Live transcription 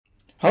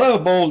Hello,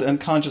 bold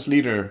and conscious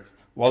leader.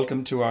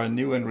 Welcome to our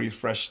new and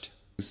refreshed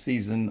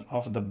season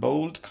of the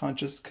Bold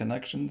Conscious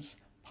Connections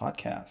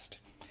podcast,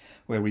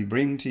 where we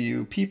bring to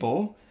you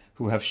people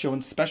who have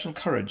shown special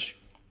courage,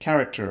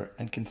 character,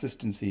 and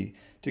consistency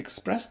to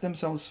express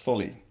themselves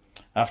fully.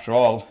 After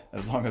all,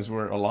 as long as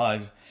we're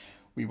alive,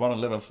 we want to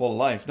live a full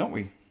life, don't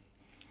we?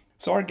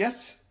 So our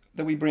guests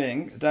that we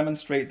bring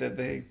demonstrate that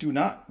they do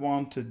not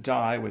want to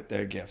die with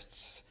their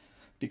gifts,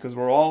 because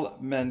we're all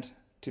meant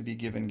to be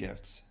given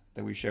gifts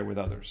that we share with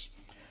others.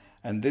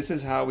 And this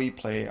is how we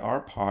play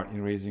our part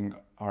in raising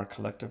our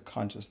collective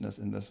consciousness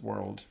in this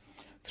world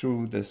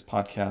through this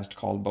podcast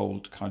called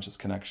Bold Conscious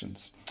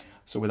Connections.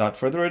 So without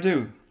further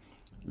ado,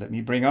 let me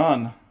bring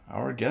on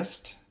our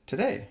guest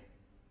today.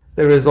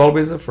 There is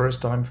always a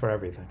first time for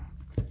everything.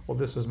 Well,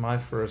 this was my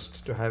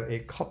first to have a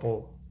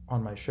couple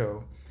on my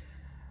show.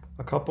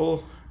 A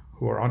couple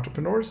who are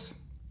entrepreneurs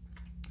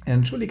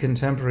and truly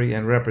contemporary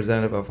and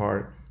representative of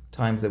our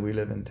times that we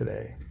live in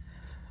today.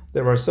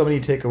 There are so many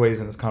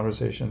takeaways in this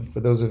conversation for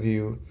those of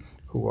you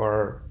who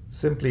are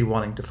simply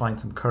wanting to find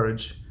some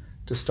courage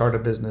to start a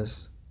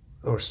business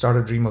or start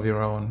a dream of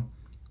your own,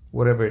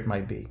 whatever it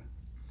might be.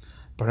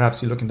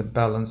 Perhaps you're looking to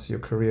balance your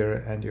career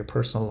and your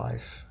personal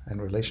life and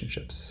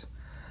relationships.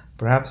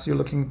 Perhaps you're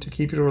looking to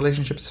keep your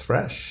relationships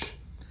fresh,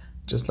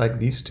 just like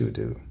these two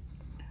do.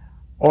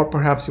 Or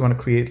perhaps you want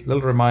to create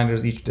little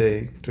reminders each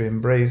day to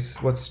embrace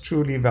what's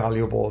truly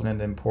valuable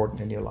and important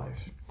in your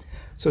life.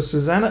 So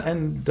Susannah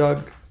and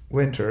Doug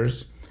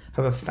Winters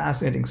have a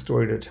fascinating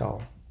story to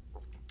tell.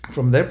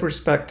 From their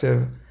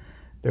perspective,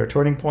 their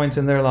turning points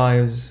in their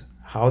lives,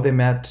 how they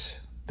met,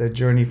 their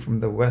journey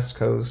from the West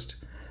Coast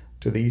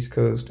to the East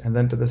Coast, and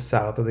then to the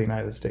South of the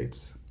United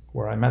States,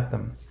 where I met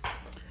them.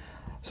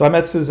 So I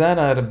met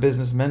Susannah at a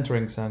business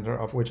mentoring center,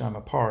 of which I'm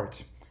a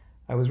part.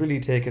 I was really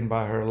taken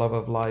by her love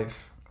of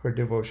life, her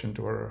devotion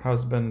to her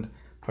husband,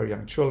 her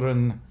young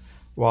children,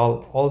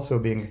 while also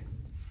being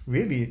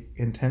really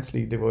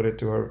intensely devoted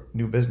to her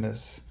new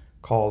business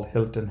called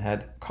Hilton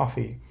Head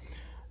Coffee.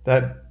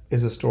 That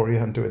is a story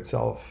unto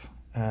itself,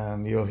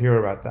 and you'll hear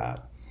about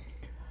that.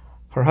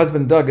 Her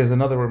husband Doug is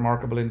another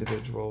remarkable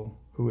individual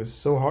who is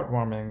so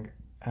heartwarming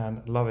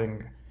and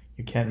loving,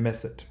 you can't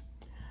miss it.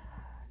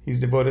 He's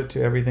devoted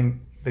to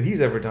everything that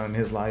he's ever done in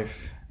his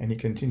life, and he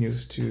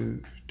continues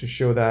to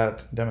show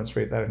that,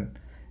 demonstrate that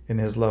in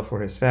his love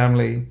for his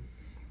family,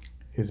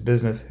 his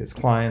business, his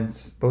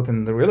clients, both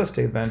in the real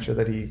estate venture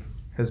that he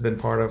has been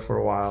part of for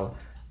a while,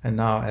 and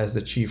now as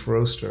the chief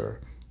roaster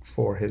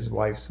for his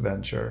wife's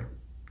venture.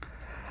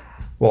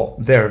 Well,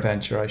 their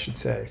venture, I should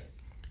say.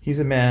 He's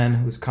a man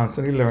who's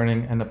constantly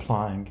learning and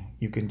applying.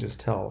 You can just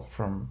tell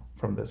from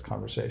this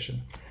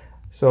conversation.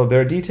 So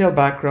their detailed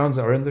backgrounds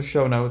are in the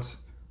show notes.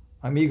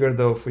 I'm eager,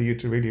 though, for you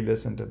to really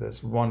listen to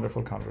this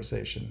wonderful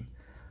conversation.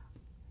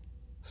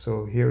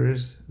 So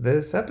here's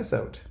this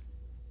episode.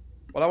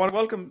 Well, I want to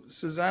welcome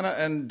Susannah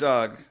and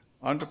Doug,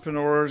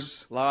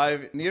 entrepreneurs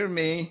live near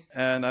me,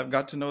 and I've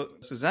got to know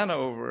Susannah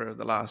over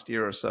the last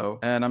year or so,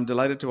 and I'm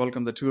delighted to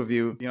welcome the two of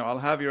you. I'll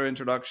have your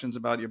introductions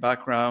about your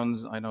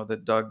backgrounds. I know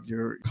that Doug,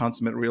 you're a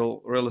consummate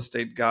real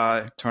estate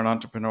guy turned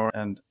entrepreneur,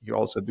 and you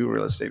also do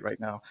real estate right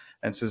now.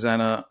 And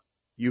Susannah,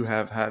 you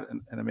have had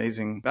an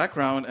amazing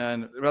background,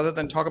 and rather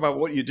than talk about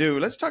what you do,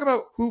 let's talk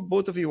about who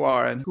both of you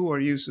are, and who are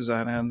you,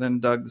 Susannah? And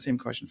then Doug, the same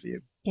question for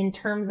you. In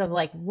terms of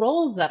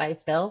roles that I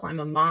fill, I'm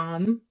a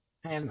mom,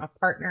 I am a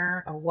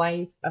partner, a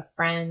wife, a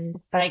friend.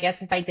 But I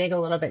guess if I dig a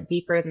little bit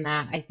deeper than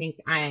that, I think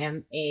I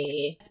am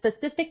a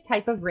specific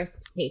type of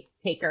risk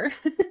taker.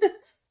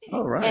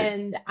 All right.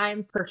 And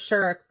I'm for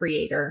sure a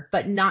creator,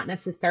 but not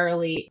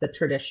necessarily the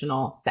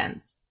traditional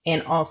sense.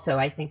 And also,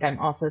 I think I'm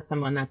also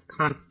someone that's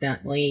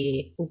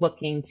constantly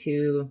looking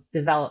to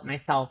develop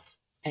myself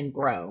and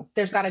grow.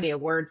 There's got to be a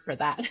word for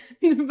that,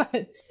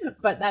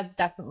 but that's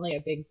definitely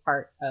a big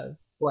part of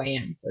who I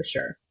am for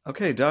sure.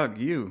 Okay, Doug,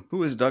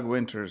 who is Doug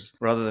Winters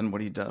rather than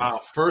what he does?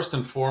 First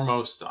and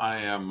foremost, I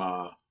am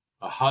a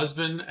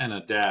husband and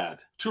a dad.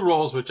 Two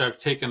roles which I've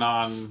taken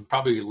on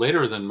probably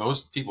later than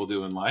most people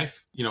do in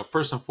life.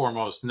 First and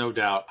foremost, no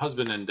doubt,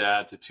 husband and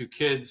dad to two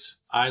kids.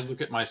 I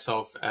look at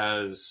myself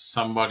as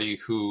somebody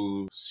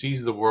who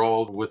sees the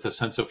world with a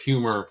sense of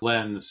humor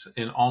lens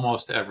in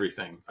almost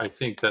everything. I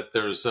think that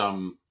there's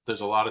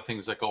a lot of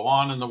things that go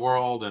on in the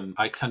world, and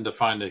I tend to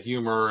find the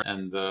humor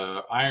and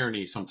the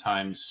irony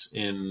sometimes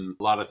in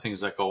a lot of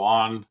things that go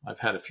on. I've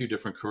had a few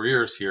different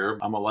careers here.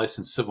 I'm a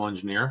licensed civil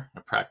engineer.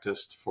 I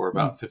practiced for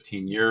about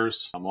 15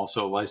 years. I'm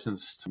also a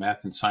licensed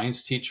math and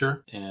science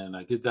teacher, and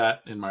I did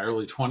that in my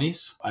early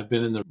 20s. I've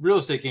been in the real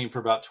estate game for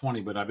about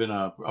 20, but I've been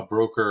a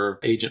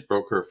agent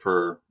broker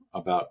for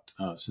about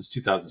since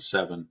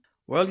 2007.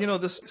 Well,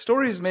 the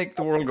stories make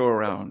the world go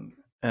around.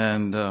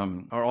 And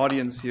our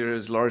audience here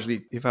is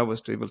largely, if I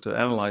was to able to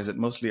analyze it,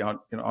 mostly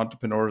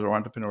entrepreneurs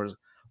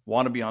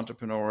want to be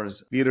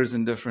entrepreneurs, leaders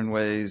in different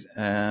ways,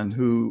 and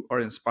who are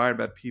inspired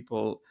by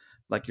people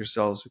like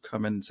yourselves who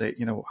come and say,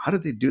 how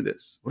did they do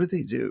this? What did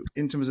they do?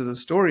 In terms of the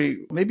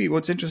story, maybe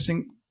what's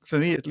interesting for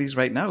me, at least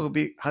right now, would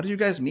be, how did you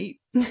guys meet?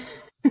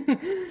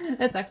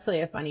 That's actually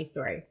a funny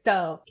story.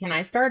 So can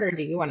I start or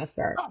do you want to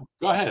start? Oh,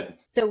 go ahead.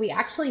 So we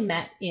actually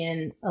met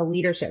in a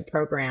leadership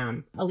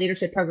program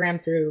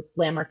through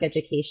Landmark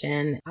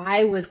Education.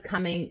 I was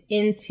coming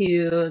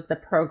into the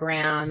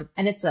program,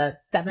 and it's a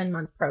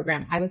 7-month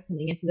program. I was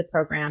coming into the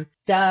program.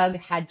 Doug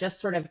had just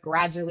sort of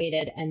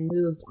graduated and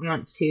moved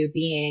on to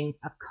being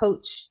a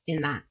coach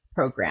in that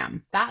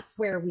program. That's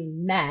where we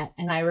met.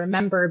 And I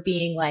remember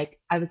being like,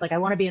 I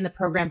want to be in the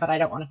program, but I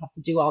don't want to have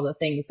to do all the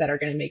things that are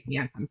going to make me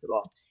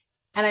uncomfortable.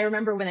 And I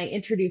remember when they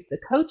introduced the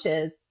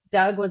coaches,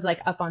 Doug was like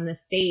up on the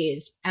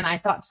stage, and I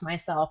thought to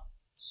myself,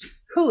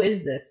 who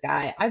is this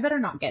guy? I better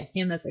not get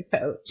him as a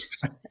coach.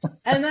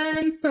 And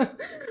then,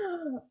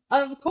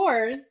 of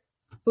course,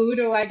 who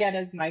do I get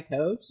as my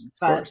coach?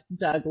 But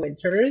Doug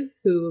Winters,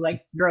 who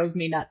like drove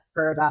me nuts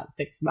for about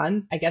 6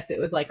 months. I guess it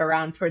was like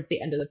around towards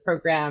the end of the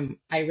program,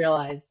 I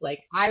realized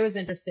like I was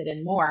interested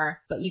in more,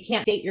 but you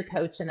can't date your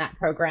coach in that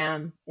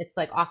program. It's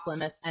like off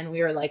limits. And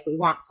we were like, we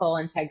want full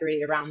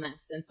integrity around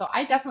this. And so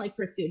I definitely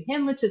pursued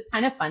him, which is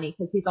kind of funny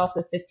because he's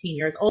also 15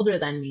 years older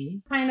than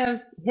me. Kind of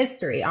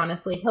history,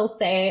 honestly. He'll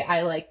say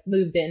I like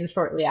moved in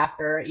shortly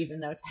after, even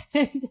though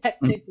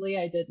technically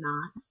I did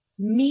not.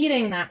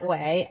 Meeting that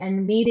way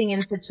and meeting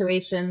in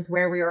situations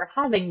where we were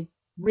having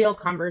real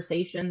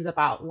conversations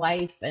about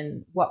life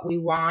and what we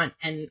want.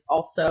 And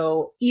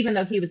also, even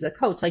though he was a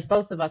coach, like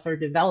both of us are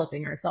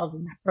developing ourselves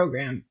in that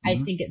program. I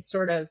think it's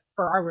sort of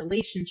for our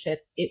relationship,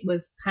 it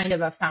was kind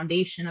of a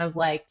foundation of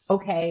like,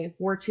 okay,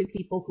 we're two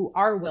people who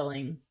are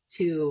willing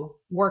to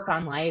work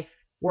on life,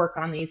 work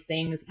on these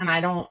things. And I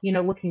don't,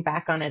 looking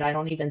back on it, I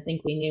don't even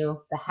think we knew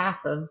the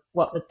half of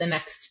what the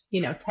next,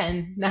 9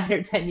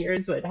 or 10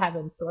 years would have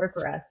in store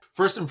for us.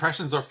 First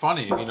impressions are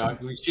funny.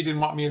 She didn't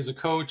want me as a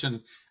coach,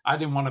 and I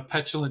didn't want a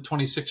petulant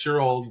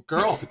 26-year-old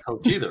girl to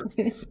coach either.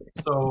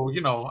 So,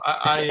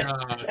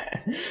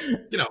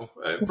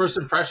 first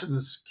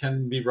impressions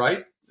can be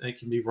right. They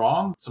can be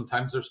wrong.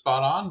 Sometimes they're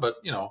spot on. But,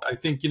 I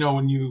think,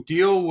 when you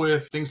deal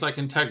with things like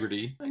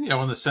integrity, in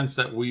the sense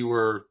that we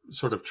were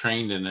sort of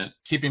trained in it,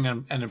 keeping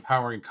an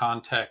empowering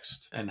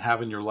context and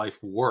having your life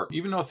work,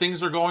 even though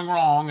things are going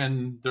wrong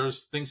and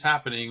there's things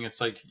happening,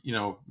 it's like,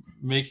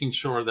 making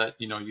sure that,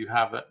 you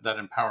have that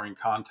empowering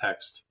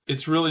context.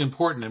 It's really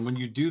important. And when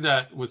you do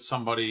that with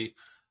somebody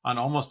on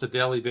almost a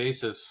daily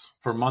basis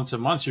for months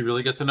and months, you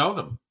really get to know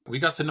them. We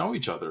got to know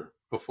each other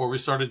before we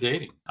started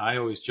dating. I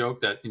always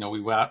joke that,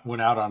 we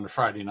went out on a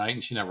Friday night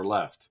and she never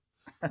left.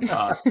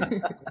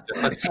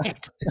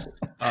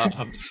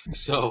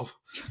 So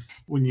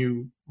when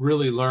you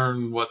really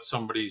learn what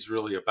somebody's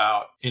really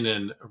about in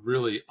a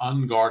really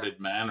unguarded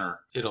manner,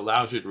 it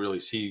allows you to really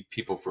see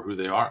people for who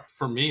they are.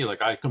 For me,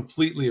 like I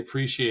completely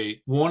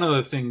appreciate one of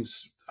the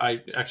things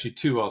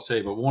I'll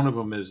say, but one of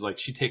them is like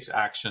she takes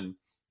action,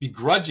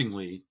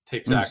 begrudgingly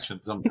takes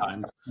action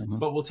sometimes,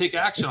 but will take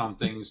action on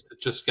things to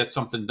just get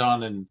something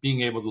done, and being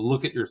able to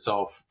look at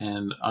yourself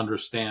and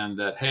understand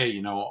that, hey,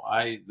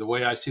 the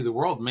way I see the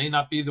world may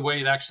not be the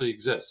way it actually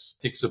exists.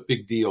 I think it's a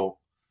big deal.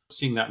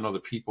 Seeing that in other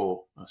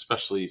people,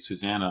 especially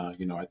Susannah,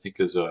 I think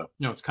is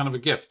it's kind of a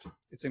gift.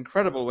 It's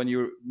incredible when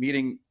you're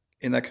meeting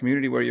in that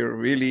community where you're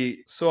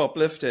really so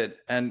uplifted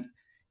and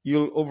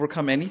you'll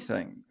overcome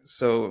anything.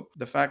 So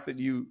the fact that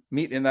you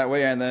meet in that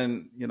way and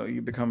then,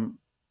 you become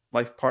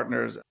life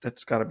partners,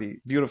 that's got to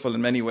be beautiful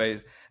in many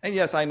ways. And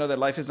yes, I know that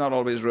life is not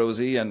always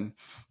rosy and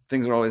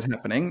things are always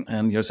happening,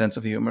 and your sense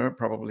of humor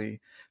probably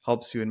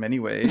helps you in many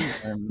ways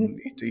and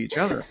to each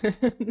other.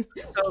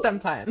 So,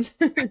 sometimes.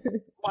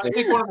 I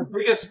think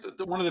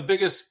one of the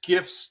biggest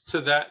gifts to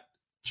that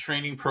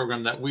training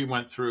program that we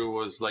went through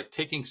was like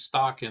taking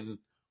stock in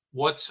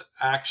what's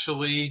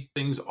actually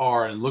things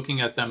are and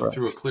looking at them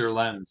through a clear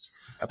lens,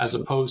 as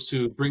opposed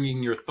to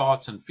bringing your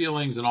thoughts and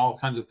feelings and all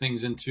kinds of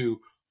things into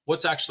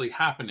what's actually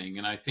happening.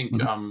 And I think,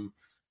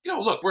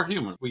 look, we're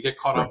human. We get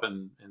caught up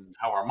in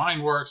how our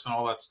mind works and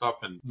all that stuff.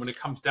 And when it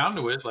comes down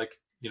to it, like,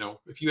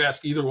 if you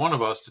ask either one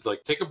of us to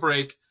like take a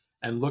break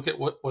and look at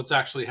what's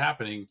actually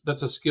happening,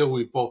 that's a skill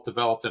we've both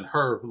developed, in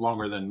her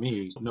longer than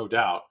me, no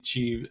doubt.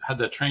 She had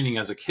that training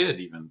as a kid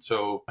even.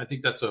 So I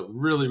think that's a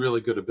really,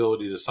 really good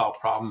ability to solve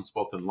problems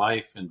both in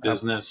life and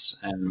business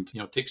and,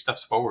 take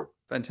steps forward.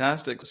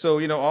 Fantastic. So,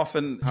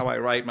 often how I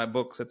write my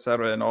books, et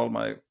cetera, and all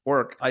my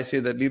work, I say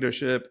that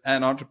leadership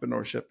and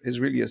entrepreneurship is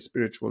really a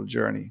spiritual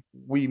journey.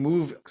 We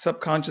move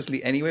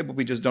subconsciously anyway, but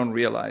we just don't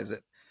realize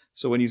it.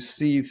 So when you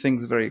see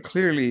things very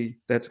clearly,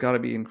 that's got to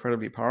be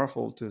incredibly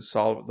powerful to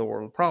solve the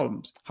world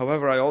problems.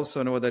 However, I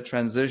also know that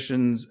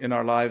transitions in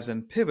our lives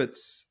and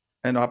pivots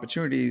and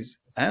opportunities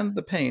and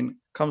the pain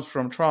comes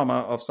from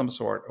trauma of some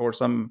sort or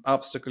some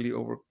obstacle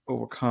you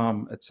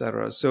overcome,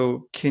 etc.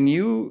 So can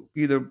you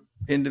either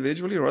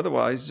individually or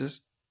otherwise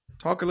just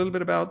talk a little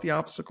bit about the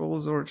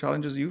obstacles or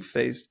challenges you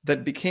faced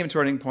that became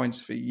turning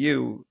points for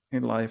you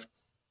in life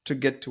to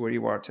get to where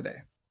you are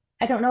today?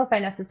 I don't know if I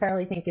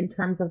necessarily think in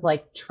terms of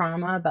like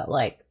trauma, but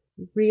like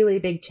really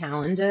big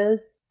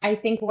challenges. I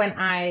think when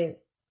I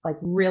like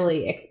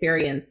really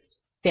experienced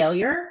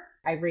failure,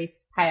 I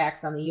raced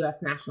kayaks on the U.S.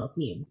 national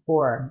team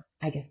for,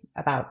 I guess,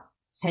 about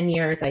 10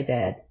 years I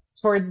did.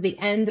 towards the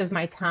end of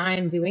my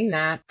time doing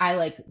that, I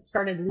like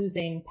started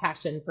losing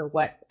passion for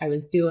what I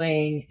was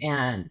doing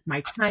and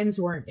my times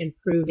weren't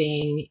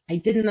improving. I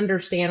didn't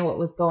understand what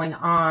was going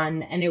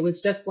on. And it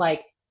was just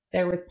like,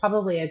 there was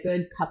probably a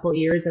good couple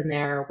years in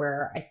there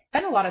where I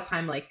spent a lot of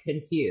time like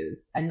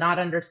confused and not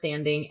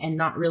understanding and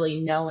not really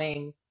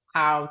knowing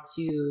how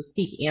to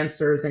seek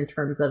answers in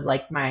terms of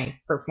like my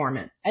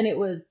performance. And it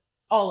was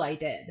all I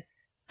did.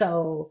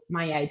 So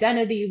my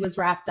identity was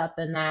wrapped up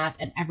in that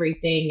and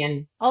everything.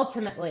 And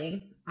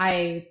ultimately,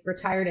 I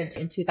retired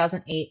in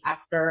 2008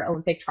 after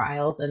Olympic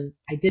trials, and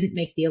I didn't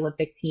make the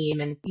Olympic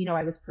team. And,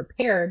 I was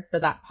prepared for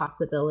that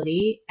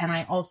possibility. And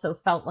I also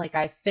felt like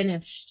I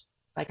finished,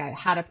 like I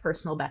had a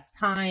personal best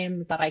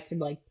time that I could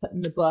like put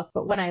in the book.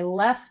 But when I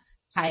left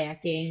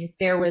kayaking,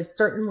 there was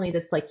certainly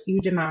this like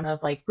huge amount of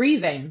like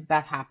grieving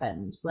that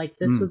happened. Like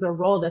this was a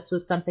role, this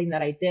was something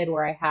that I did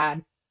where I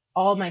had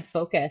all my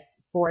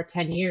focus for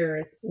 10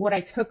 years. What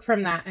I took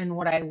from that and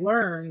what I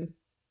learned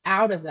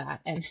out of that,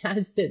 and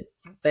has since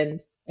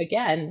happened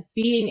again,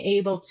 being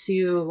able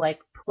to like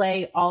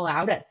play all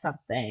out at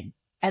something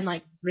and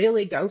like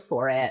really go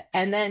for it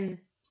and then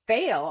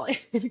fail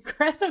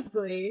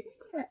incredibly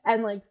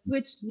and like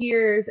switch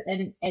gears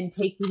and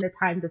taking the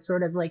time to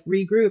sort of like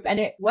regroup.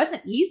 And it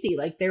wasn't easy.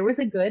 Like there was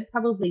a good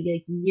probably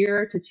like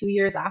year to 2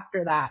 years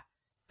after that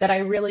I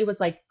really was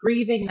like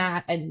grieving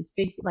that and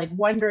like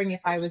wondering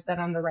if I was then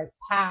on the right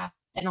path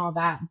and all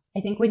that. I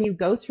think when you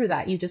go through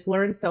that, you just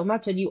learn so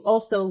much, and you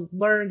also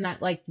learn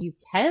that like you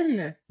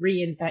can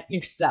reinvent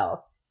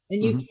yourself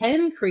and you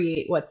can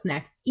create what's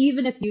next,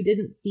 even if you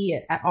didn't see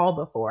it at all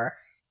before.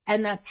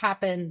 And that's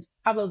happened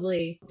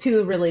probably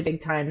 2 really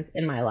big times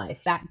in my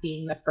life, that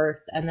being the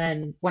first. And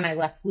then when I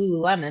left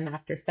Lululemon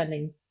after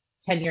spending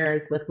 10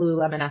 years with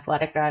Lululemon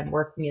Athletica and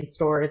working in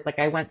stores, like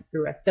I went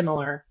through a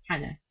similar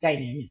kind of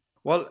dynamic.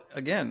 Well,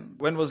 again,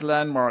 when was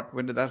Landmark?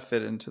 When did that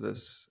fit into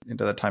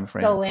that time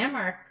frame? So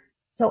Landmark.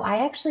 So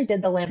I actually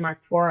did the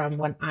Landmark Forum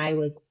when I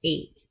was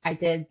 8. I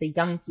did the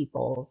young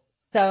people's.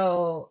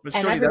 So, but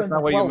surely that's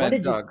not what you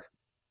meant, Doug.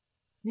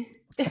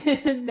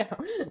 No,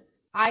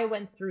 I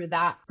went through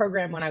that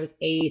program when I was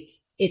 8.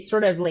 It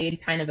sort of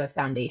laid kind of a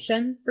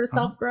foundation for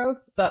self-growth.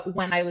 But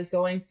when I was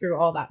going through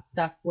all that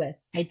stuff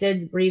I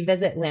did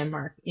revisit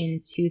Landmark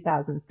in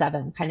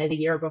 2007, kind of the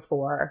year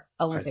before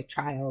Olympic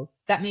trials.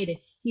 That made a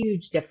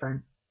huge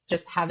difference.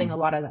 Just having a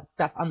lot of that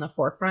stuff on the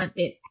forefront,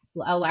 it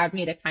allowed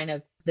me to kind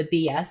of the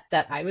BS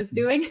that I was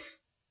doing.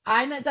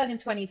 I met Doug in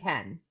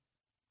 2010.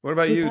 What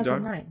about you,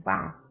 Doug?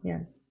 Wow. Yeah.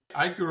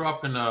 I grew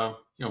up in a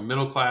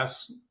middle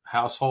class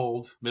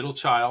household, middle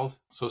child.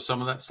 So some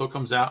of that still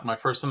comes out in my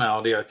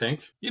personality, I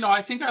think.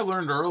 I think I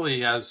learned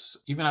early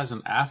even as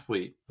an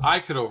athlete, I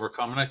could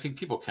overcome, and I think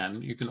people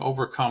can. You can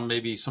overcome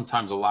maybe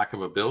sometimes a lack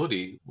of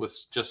ability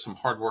with just some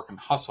hard work and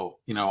hustle.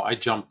 I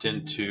jumped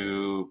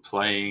into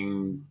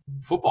playing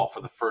football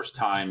for the first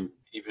time,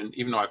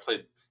 even though I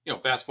played,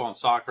 basketball and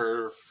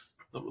soccer,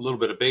 a little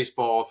bit of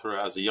baseball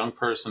as a young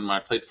person. When I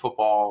played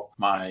football,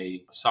 my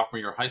sophomore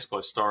year of high school,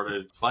 I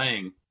started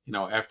playing.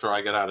 After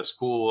I got out of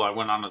school, I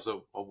went on as a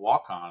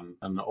walk-on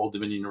on the Old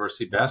Dominion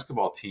University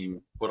basketball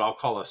team, what I'll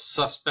call a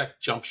suspect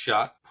jump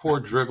shot, poor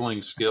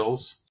dribbling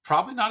skills,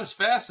 probably not as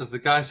fast as the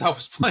guys I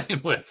was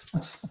playing with.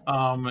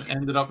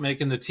 Ended up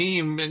making the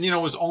team, and, it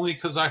was only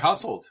because I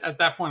hustled. At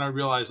that point, I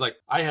realized like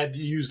I had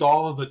used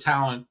all of the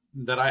talent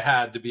that I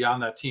had to be on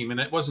that team, and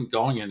it wasn't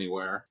going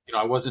anywhere.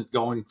 I wasn't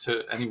going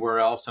to anywhere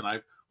else, and I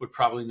would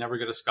probably never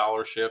get a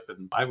scholarship,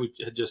 and I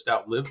had just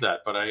outlived that.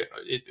 But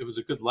it was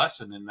a good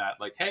lesson in that,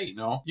 like, hey,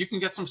 you can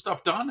get some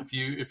stuff done if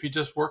you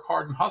just work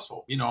hard and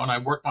hustle, and I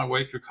worked my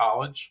way through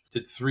college,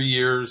 did 3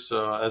 years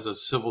as a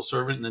civil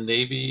servant in the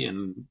Navy,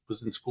 and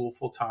was in school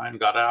full time,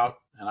 got out,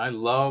 and I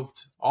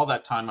loved all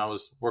that time. I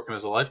was working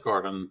as a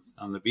lifeguard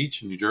on the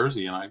beach in New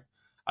Jersey, and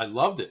I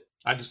loved it.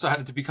 I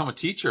decided to become a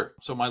teacher.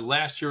 So my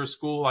last year of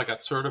school, I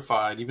got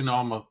certified, even though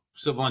I'm a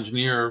civil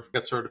engineer,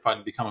 got certified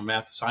to become a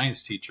math and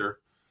science teacher.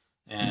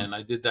 And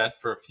I did that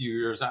for a few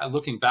years.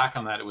 Looking back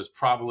on that, it was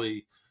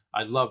probably,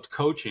 I loved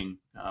coaching.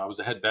 I was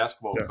a head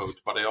basketball coach,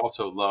 but I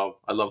also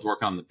loved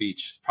working on the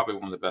beach. Probably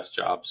one of the best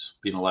jobs,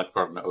 being a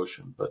lifeguard in the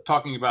ocean. But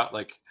talking about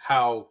like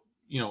how,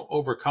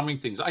 overcoming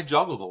things, I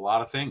juggled a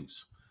lot of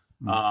things.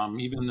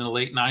 Even in the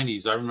late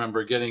 90s, I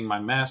remember getting my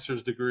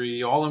master's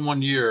degree all in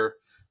 1 year,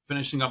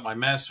 finishing up my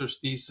master's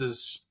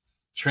thesis,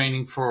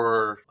 training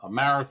for a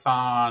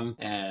marathon,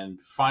 and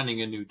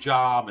finding a new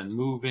job and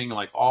moving,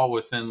 like all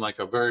within like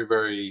a very,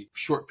 very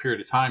short period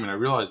of time. And I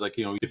realized like,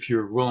 if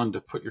you're willing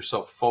to put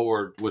yourself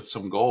forward with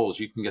some goals,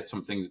 you can get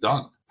some things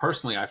done.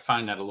 Personally, I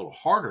find that a little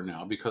harder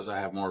now because I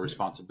have more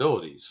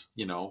responsibilities.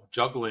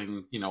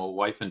 Juggling, a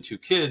wife and 2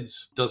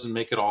 kids doesn't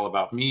make it all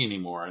about me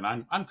anymore. And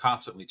I'm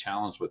constantly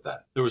challenged with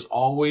that. There was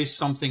always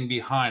something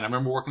behind. I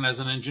remember working as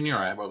an engineer.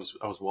 I was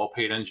a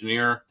well-paid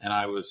engineer, and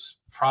I was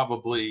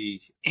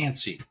probably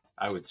antsy,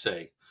 I would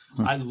say.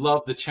 I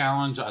love the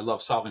challenge. I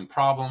love solving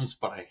problems,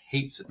 but I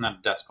hate sitting at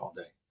a desk all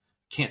day.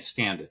 Can't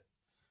stand it.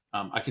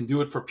 I can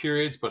do it for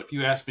periods, but if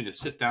you ask me to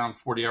sit down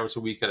 40 hours a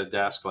week at a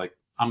desk, like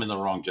I'm in the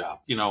wrong job.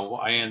 You know,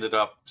 I ended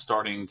up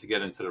starting to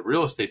get into the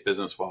real estate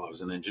business while I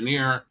was an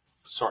engineer,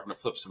 starting to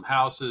flip some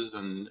houses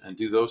and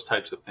do those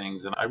types of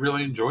things. And I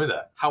really enjoy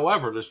that.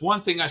 However, there's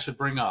one thing I should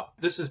bring up.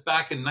 This is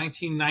back in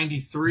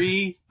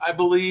 1993, I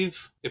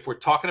believe. If we're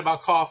talking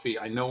about coffee,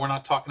 I know we're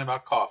not talking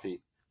about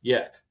coffee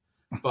yet.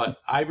 But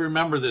I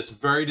remember this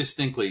very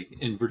distinctly.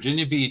 In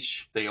Virginia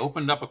Beach, they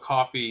opened up a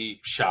coffee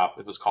shop.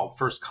 It was called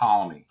First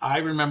Colony. I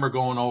remember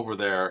going over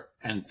there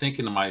and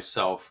thinking to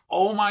myself,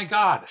 oh my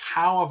God,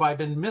 how have I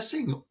been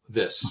missing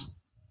this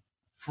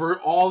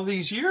for all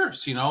these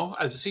years? You know,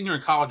 as a senior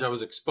in college, I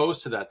was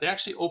exposed to that. They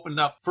actually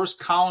First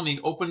Colony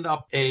opened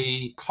up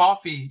a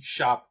coffee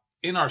shop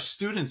in our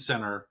student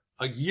center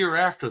a year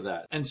after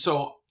that. And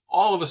so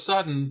all of a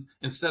sudden,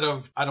 instead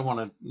of, I don't want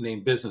to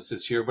name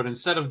businesses here, but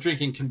instead of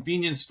drinking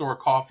convenience store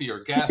coffee or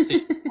gas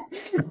station,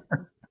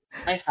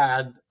 I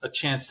had a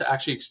chance to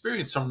actually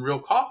experience some real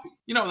coffee.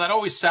 You know, that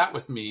always sat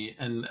with me.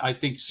 And I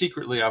think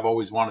secretly, I've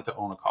always wanted to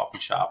own a coffee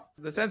shop.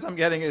 The sense I'm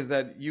getting is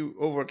that you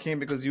overcame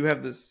because you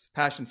have this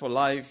passion for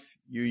life.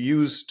 You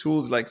use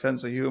tools like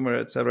sense of humor,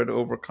 et cetera, to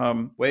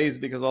overcome ways,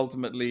 because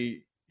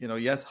ultimately, you know,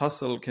 yes,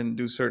 hustle can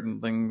do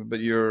certain things, but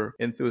your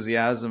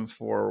enthusiasm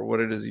for what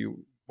it is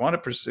you want to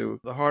pursue,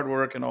 the hard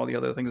work and all the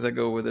other things that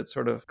go with it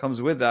sort of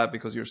comes with that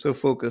because you're so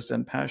focused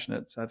and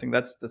passionate. So I think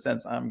that's the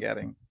sense I'm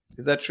getting.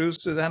 Is that true,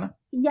 Susannah?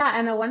 Yeah.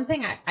 And the one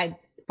thing I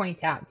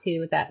point out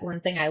too, that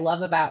one thing I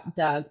love about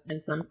Doug,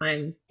 and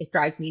sometimes it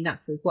drives me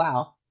nuts as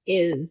well,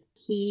 is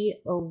he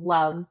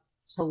loves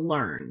to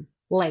learn,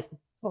 like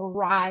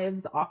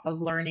thrives off of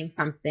learning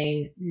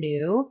something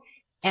new.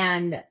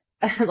 And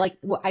like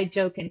I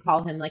joke and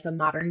call him like a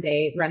modern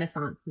day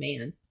Renaissance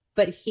man.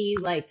 But he's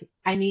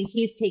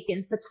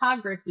taken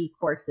photography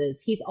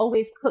courses. He's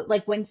always cooked.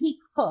 Like when he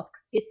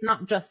cooks, it's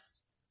not just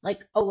like,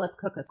 oh, let's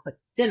cook a quick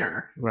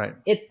dinner. Right.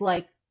 It's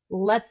like,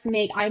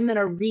 I'm going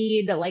to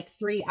read like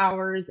 3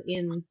 hours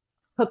in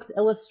Cook's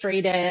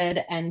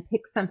Illustrated and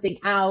pick something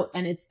out.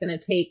 And it's going to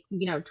take,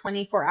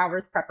 24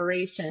 hours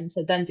preparation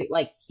to then do,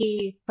 like,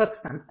 he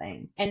cooks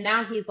something. And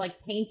now he's like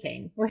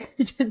painting, which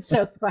is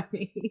so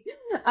funny.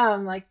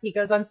 Like he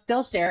goes on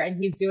Skillshare and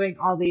he's doing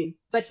all these,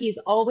 but he's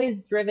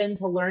always driven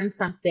to learn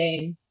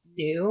something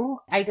new.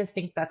 I just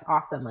think that's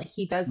awesome. Like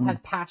he does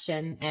have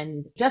passion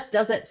and just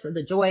does it for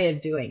the joy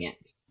of doing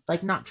it,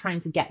 like not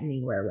trying to get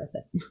anywhere with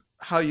it.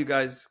 How you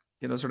guys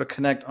sort of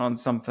connect on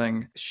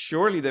something.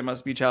 Surely there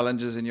must be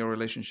challenges in your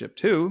relationship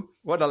too.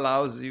 What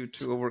allows you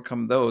to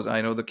overcome those?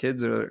 I know the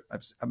kids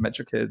I've met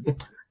your kids.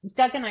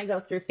 Doug and I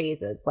go through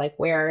phases like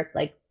where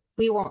like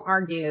we won't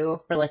argue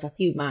for like a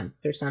few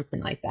months or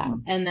something like that.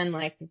 And then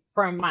like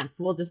for a month,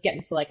 we'll just get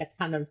into like a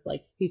ton of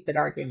like stupid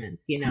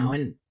arguments,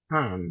 and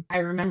I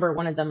remember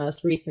one of the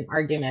most recent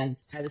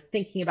arguments, I was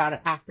thinking about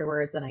it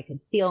afterwards and I could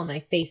feel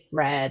my face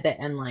red.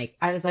 And like,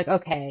 I was like,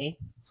 okay,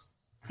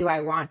 do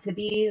I want to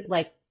be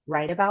like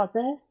right about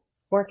this,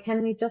 or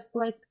can we just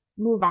like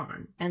move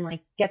on and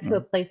like get to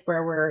a place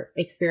where we're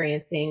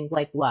experiencing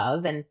like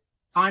love? And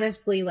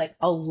honestly, like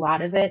a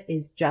lot of it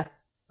is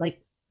just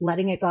like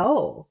letting it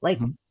go, like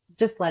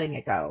just letting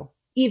it go,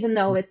 even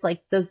though it's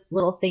like those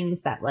little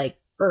things that like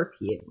irk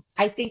you.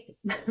 I think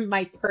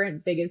my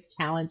current biggest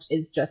challenge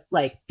is just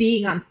like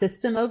being on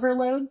system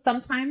overload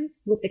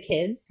sometimes with the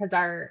kids, because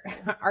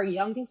our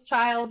youngest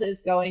child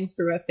is going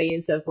through a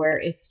phase of where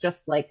it's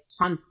just like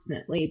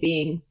constantly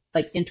being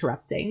like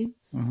interrupting.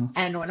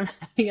 And when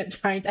I'm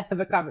trying to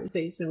have a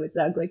conversation with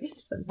Doug, like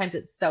sometimes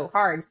it's so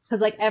hard because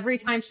like every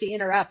time she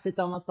interrupts, it's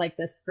almost like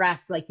the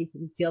stress, like you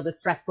can feel the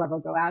stress level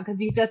go out because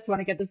you just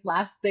want to get this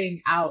last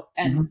thing out.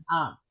 And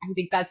I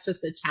think that's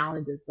just a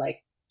challenge, is like,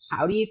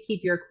 how do you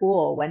keep your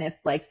cool when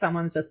it's like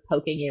someone's just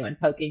poking you and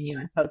poking you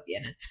and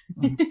poking?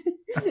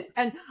 It's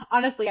and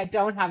honestly, I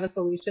don't have a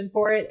solution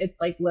for it. It's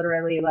like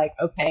literally like,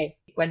 okay,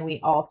 when we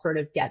all sort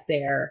of get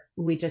there,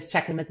 we just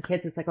check in with the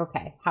kids. It's like,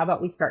 okay, how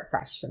about we start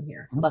fresh from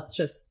here? Let's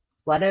just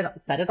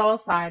set it all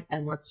aside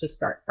and let's just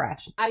start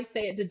fresh. I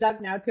say it to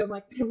Doug now too. I'm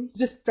like, can we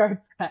just start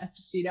fresh?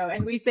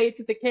 And we say it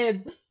to the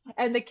kids,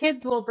 and the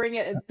kids will bring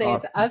it and say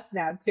it to us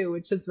now too,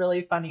 which is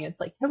really funny. It's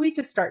like, can we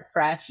just start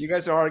fresh? You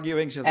guys are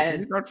arguing. She's like, can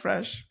we start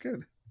fresh?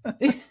 Good.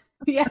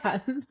 Yeah.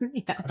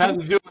 I've had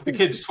to do it with the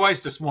kids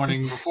twice this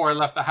morning before I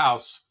left the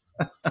house.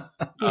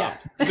 Yeah.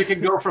 It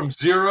can go from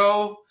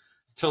 0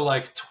 to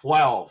like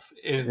 12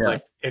 in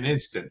like an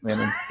instant.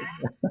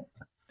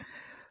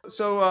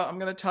 So I'm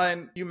going to tie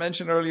in. You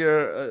mentioned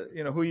earlier,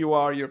 who you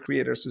are, your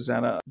creator,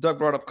 Susannah. Doug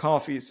brought up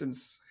coffee.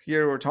 Since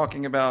here we're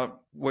talking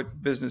about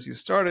what business you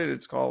started.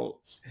 It's called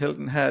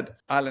Hilton Head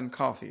Island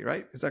Coffee,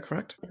 right? Is that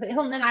correct?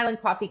 Hilton Head Island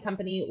Coffee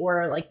Company,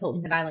 or like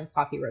Hilton Head Island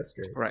Coffee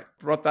Roasters. Right.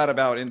 Brought that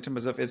about in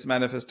terms of its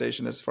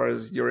manifestation as far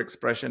as your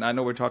expression. I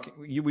know we've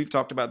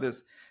talked about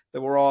this,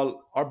 that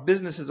our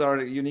businesses are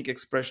a unique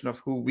expression of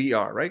who we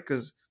are, right?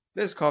 Because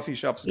there's coffee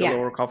shops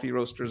galore, coffee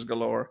roasters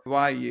galore.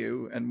 Why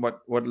you, and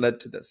what led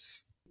to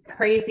this?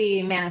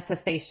 Crazy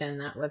manifestation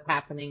that was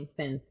happening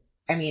since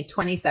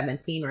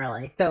 2017,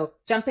 really. So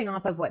jumping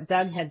off of what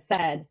Doug had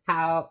said,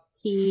 how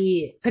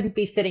he couldn't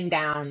be sitting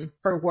down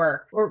for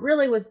work, or it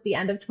really was the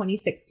end of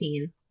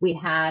 2016. We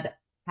had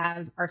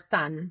have our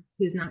son,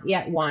 who's not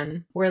yet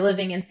one. We're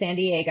living in San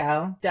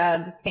Diego.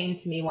 Doug came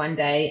to me one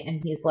day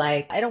and he's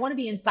like, I don't want to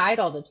be inside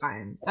all the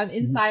time. I'm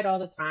inside all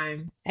the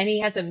time. And he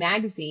has a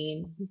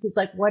magazine. He's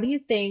like, what do you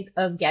think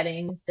of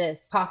getting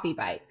this coffee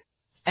bike?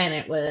 And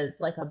it was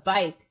like a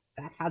bike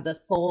that had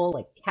this whole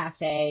like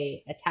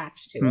cafe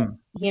attached to it.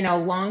 You know,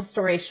 long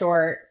story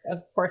short,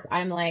 of course,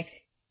 I'm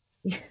like,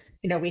 you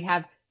know, we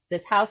have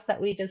this house that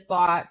we just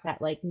bought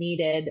that like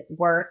needed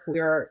work.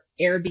 We were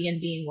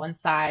Airbnb one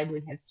side.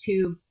 We have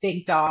 2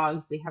 big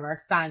dogs. We have our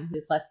son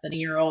who's less than a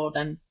year old.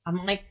 And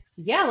I'm like,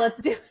 yeah,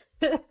 let's do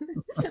it.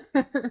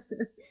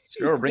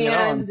 Sure, bring it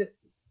on.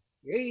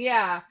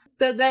 Yeah.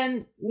 So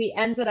then we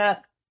ended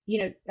up,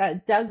 you know,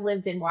 Doug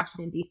lived in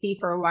Washington, D.C.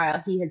 for a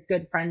while. He has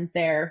good friends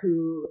there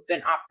who have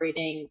been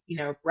operating, you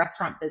know,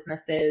 restaurant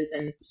businesses,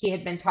 and he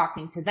had been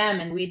talking to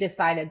them. And we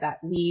decided that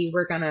we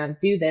were going to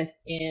do this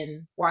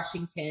in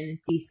Washington,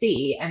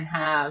 D.C. and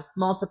have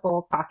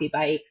multiple coffee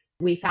bikes.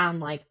 We found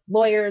like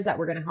lawyers that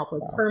were going to help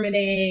with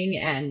permitting,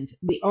 and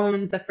we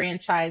owned the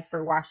franchise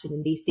for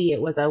Washington, D.C.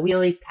 It was a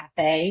Wheelies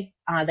Cafe.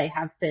 They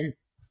have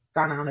since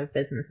gone out of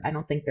business. I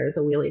don't think there's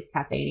a Wheelies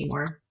Cafe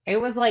anymore. It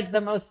was like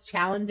the most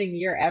challenging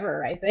year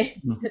ever, I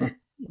think,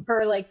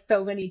 for like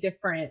so many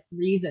different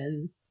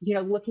reasons. You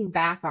know, looking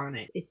back on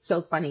it, it's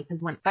so funny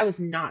because that was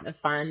not a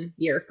fun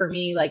year for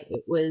me. Like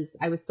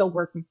I was still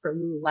working for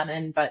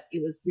Lululemon, but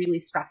it was really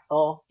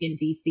stressful in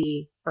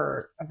DC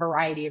for a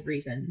variety of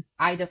reasons.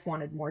 I just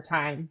wanted more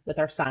time with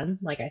our son.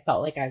 Like I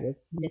felt like I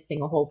was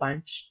missing a whole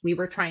bunch. We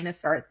were trying to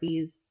start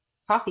these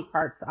coffee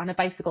carts on a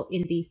bicycle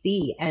in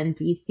DC, and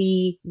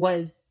DC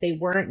they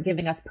weren't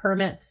giving us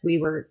permits. We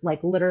were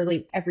like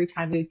literally every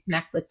time we would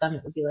connect with them,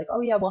 it would be like,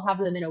 oh yeah, we'll have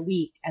them in a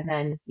week. And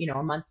then, you know,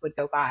 a month would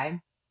go by.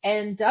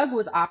 And Doug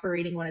was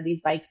operating one of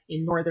these bikes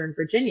in Northern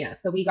Virginia.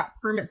 So we got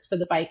permits for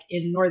the bike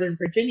in Northern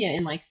Virginia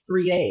in like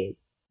 3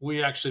 days.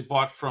 We actually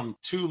bought from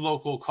 2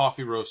 local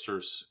coffee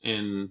roasters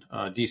in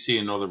DC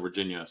and Northern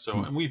Virginia. So,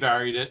 and we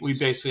varied it. We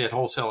basically had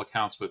wholesale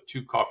accounts with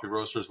 2 coffee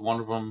roasters.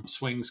 One of them,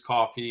 Swings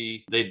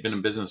Coffee, they'd been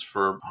in business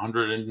for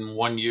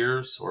 101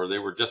 years, or they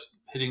were just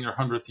hitting their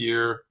 100th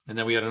year. And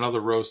then we had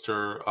another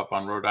roaster up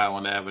on Rhode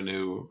Island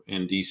Avenue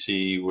in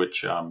DC,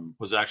 which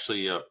was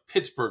actually a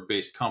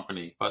Pittsburgh-based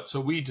company. But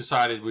so we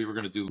decided we were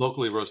going to do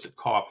locally roasted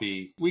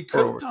coffee. We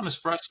could have done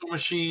espresso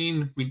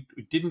machine. We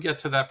didn't get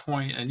to that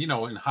point. And, you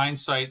know, in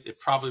hindsight, it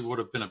probably would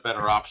have been a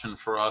better option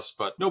for us,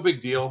 but no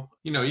big deal.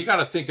 You know, you got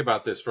to think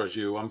about this,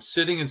 Raju. I'm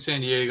sitting in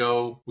San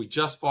Diego. We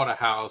just bought a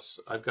house.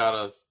 I've got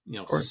a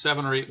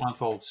 7 or 8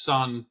 month old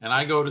son. And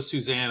I go to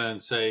Susannah and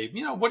say,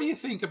 you know, what do you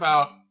think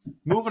about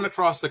moving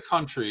across the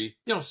country,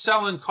 you know,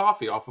 selling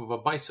coffee off of a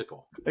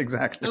bicycle?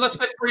 Exactly. And let's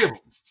get 3 of them.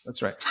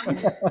 That's right.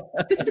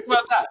 Think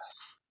about that.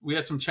 We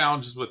had some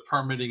challenges with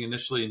permitting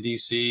initially in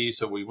DC,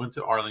 so we went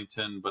to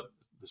Arlington, but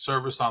the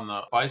service on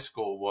the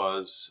bicycle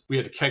was we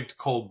had a keg to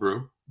cold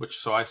brew,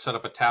 so I set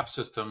up a tap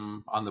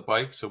system on the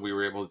bike, so we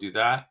were able to do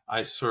that.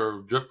 I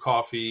served drip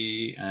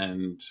coffee,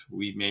 and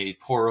we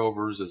made pour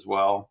overs as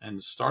well,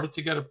 and started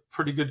to get a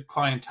pretty good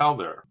clientele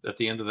there. At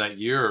the end of that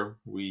year,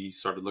 we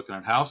started looking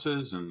at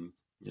houses, and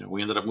you know,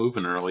 we ended up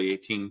moving early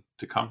 18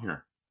 to come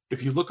here.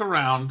 If you look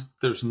around,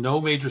 there's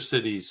no major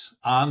cities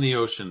on the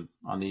ocean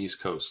on the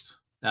East Coast.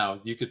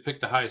 Now, you could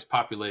pick the highest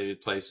populated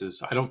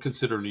places. I don't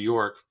consider New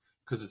York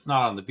because it's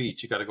not on the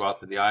beach. You got to go out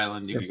to the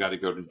island. You got to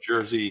go to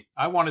Jersey.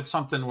 I wanted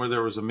something where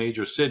there was a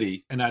major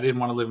city, and I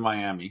didn't want to live in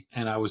Miami.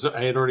 And I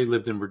had already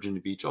lived in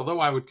Virginia Beach. Although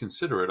I would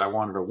consider it, I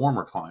wanted a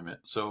warmer climate.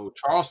 So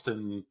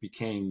Charleston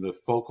became the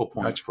focal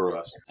point for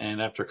us.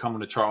 And after coming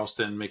to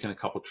Charleston, making a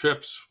couple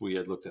trips, we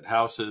had looked at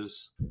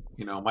houses.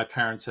 You know, my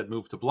parents had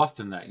moved to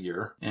Bluffton that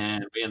year,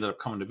 and we ended up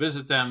coming to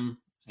visit them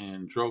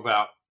and drove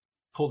out,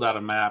 pulled out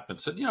a map and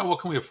said, you know,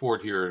 what can we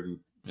afford here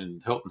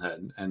in Hilton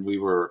Head? And we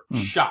were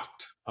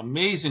shocked,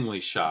 amazingly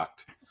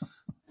shocked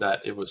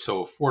that it was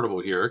so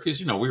affordable here. Because,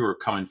 you know, we were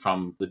coming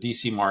from the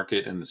DC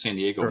market and the San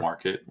Diego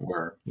market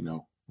where, you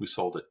know, we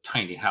sold a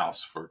tiny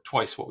house for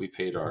twice what we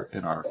paid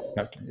in our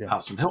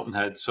house in Hilton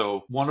Head.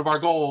 So one of our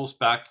goals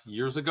back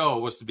years ago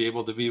was to be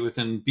able to be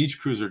within beach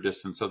cruiser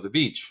distance of the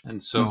beach.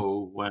 And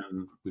so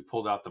when we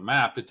pulled out the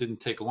map, it didn't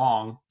take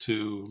long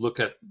to look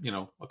at, you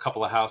know, a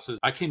couple of houses.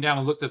 I came down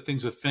and looked at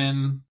things with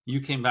Finn.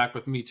 You came back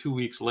with me 2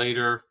 weeks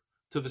later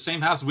to the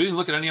same house. We didn't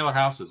look at any other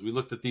houses. We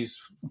looked at these,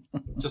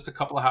 just a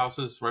couple of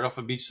houses right off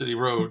of Beach City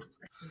Road.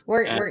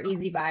 We're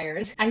easy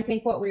buyers. I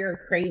think what we were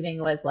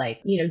craving was like,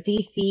 you know,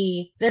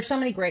 DC, there's so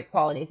many great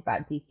qualities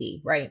about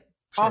DC, right?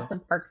 Sure. Awesome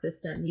park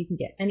system. You can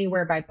get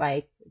anywhere by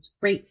bike. There's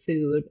great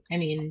food. I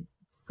mean,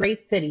 great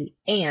city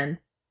and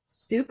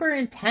super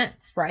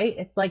intense, right?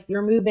 It's like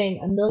you're moving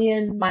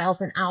 1,000,000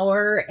 miles an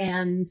hour.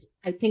 And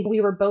I think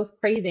we were both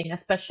craving,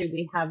 especially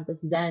we have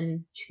this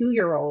then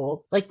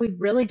 2-year-old, like we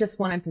really just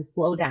wanted to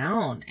slow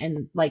down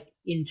and like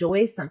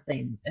enjoy some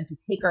things and to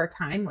take our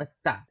time with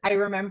stuff. I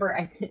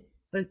remember,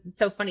 it's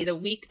so funny, the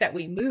week that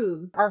we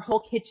moved, our whole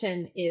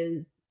kitchen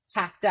is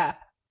packed up.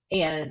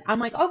 And I'm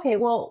like, okay,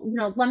 well, you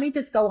know, let me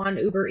just go on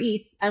Uber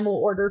Eats and we'll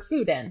order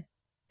food in.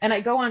 And I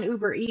go on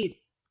Uber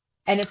Eats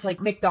And it's like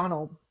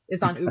McDonald's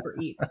is on Uber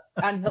Eats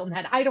on Hilton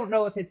Head. I don't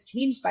know if it's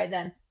changed by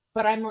then,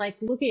 but I'm like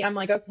I'm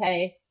like,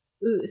 okay.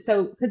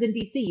 So, because in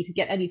DC, you could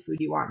get any food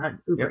you want on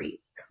Uber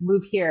Eats.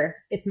 Move here,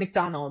 it's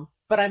McDonald's.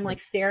 But I'm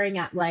like staring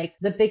at like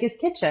the biggest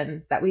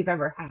kitchen that we've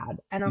ever had.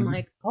 And I'm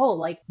like, oh,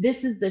 like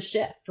this is the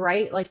shift,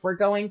 right? Like we're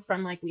going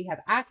from like we have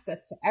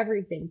access to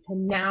everything to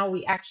now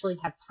we actually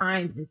have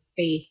time and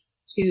space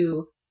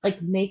to like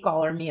make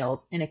all our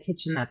meals in a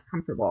kitchen that's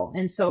comfortable.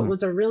 And so it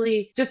was a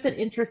really just an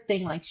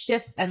interesting like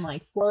shift and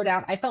like slow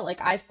down. I felt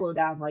like I slowed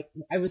down. Like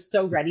I was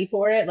so ready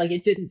for it. Like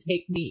it didn't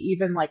take me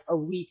even like a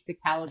week to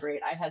calibrate.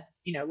 I had,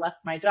 left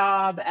my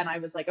job and I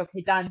was like,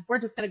 okay, done. We're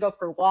just going to go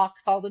for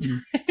walks all the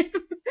time.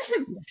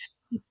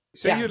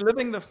 So you're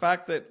living the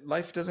fact that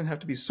life doesn't have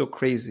to be so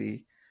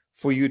crazy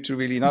for you to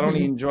really not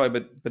only enjoy,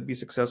 but be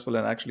successful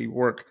and actually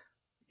work.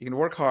 You can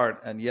work hard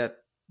and yet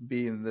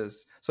be in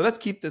this. So let's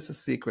keep this a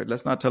secret.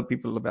 Let's not tell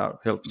people about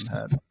Hilton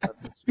Head.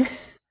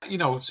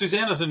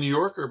 Susannah's a New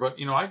Yorker, but,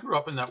 I grew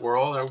up in that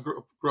world. I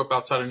grew up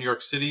outside of New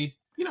York City.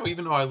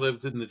 Even though I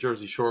lived in the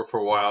Jersey Shore for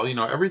a while,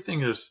 everything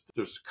there's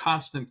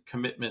constant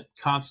commitment,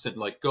 constant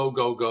like go,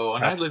 go, go.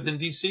 And I lived in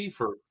DC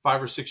for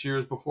 5 or 6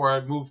 years before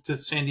I moved to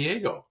San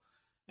Diego.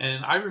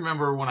 And I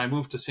remember when I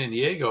moved to San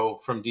Diego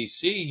from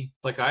DC,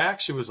 like I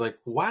actually was like,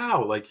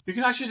 wow, like you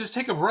can actually just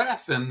take a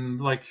breath and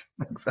like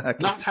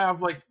not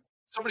have like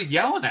somebody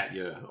yelling at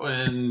you.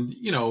 And,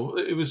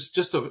 it was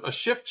just a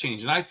shift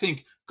change. And I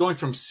think going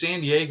from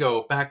San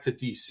Diego back to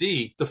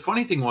DC, the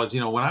funny thing was,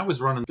 when I was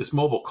running this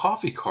mobile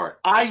coffee cart,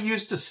 I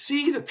used to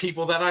see the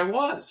people that I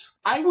was.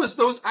 I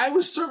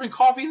was serving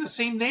coffee in the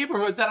same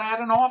neighborhood that I had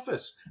an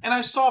office. And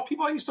I saw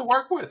people I used to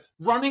work with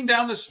running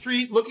down the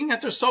street, looking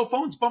at their cell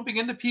phones, bumping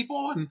into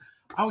people. And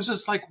I was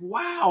just like,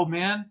 wow,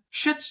 man,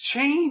 shit's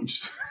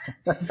changed.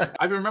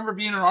 I remember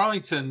being in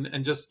Arlington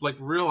and just like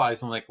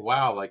realizing like,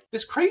 wow, like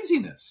this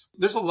craziness.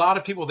 There's a lot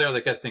of people there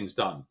that get things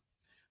done.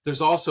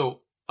 There's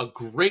also a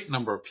great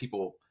number of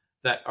people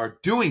that are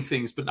doing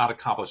things but not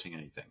accomplishing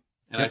anything.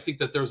 And I think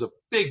that there's a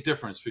big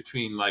difference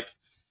between like,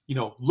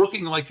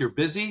 looking like you're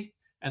busy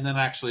and then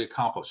actually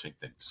accomplishing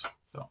things.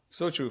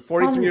 So true.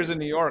 43 years in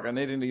New York, a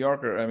native New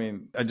Yorker. I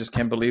mean, I just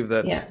can't believe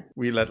that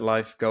we let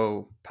life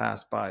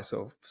pass by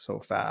so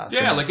fast.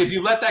 Yeah, like if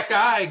you let that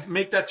guy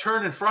make that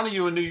turn in front of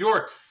you in New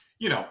York,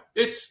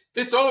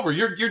 it's over.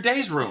 Your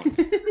day's ruined.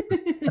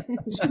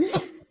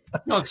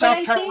 In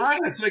South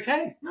Carolina, it's like,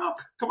 hey, no,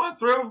 come on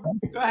through.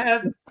 Go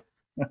ahead.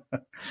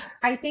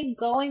 I think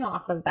going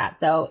off of that,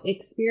 though,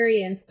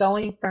 experience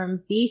going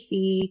from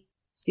DC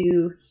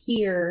to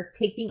here,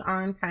 taking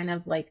on kind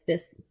of like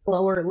this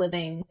slower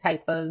living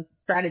type of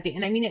strategy.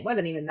 And I mean, it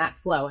wasn't even that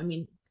slow. I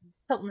mean,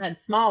 Hilton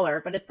Head's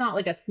smaller, but it's not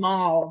like a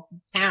small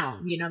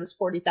town. There's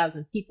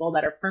 40,000 people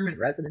that are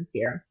permanent residents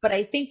here. But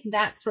I think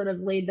that sort of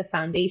laid the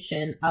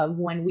foundation of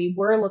when we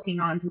were looking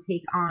on to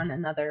take on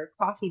another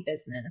coffee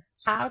business.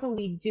 How do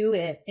we do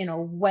it in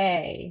a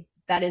way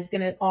that is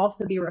going to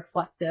also be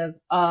reflective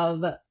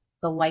of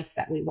the life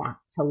that we want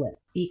to live?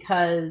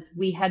 Because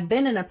we had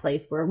been in a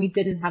place where we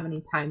didn't have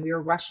any time. We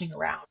were rushing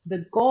around.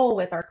 The goal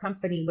with our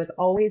company was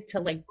always to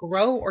like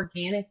grow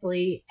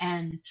organically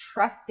and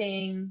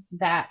trusting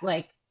that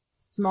like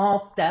small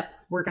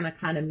steps were going to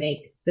kind of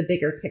make the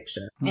bigger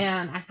picture.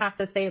 And I have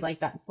to say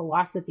like that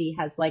philosophy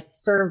has like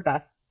served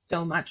us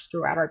so much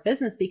throughout our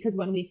business, because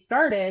when we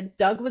started,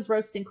 Doug was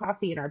roasting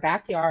coffee in our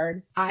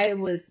backyard. I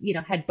was,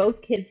 had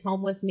both kids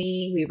home with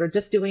me. We were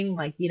just doing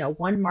like,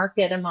 one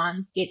market a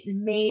month. It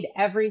made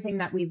everything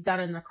that we've done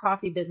in the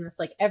coffee business,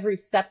 like every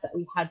step that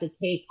we had to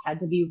take had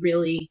to be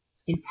really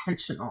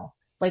intentional.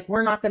 Like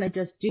we're not going to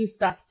just do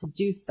stuff to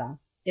do stuff.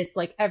 It's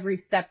like every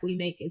step we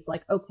make is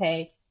like,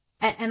 okay.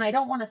 And I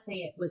don't want to say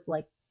it was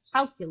like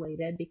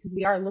calculated, because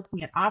we are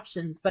looking at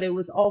options, but it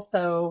was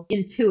also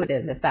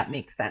intuitive, if that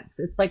makes sense.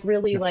 It's like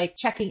really like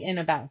checking in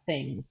about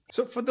things.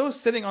 So for those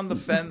sitting on the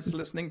fence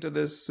listening to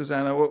this,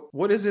 Susannah,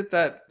 what is it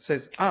that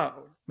says,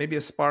 maybe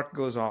a spark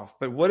goes off,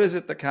 but what is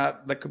it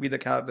that could be the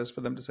catalyst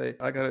for them to say,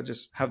 I got to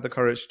just have the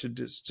courage to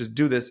just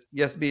do this.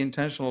 Yes, be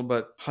intentional,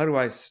 but how do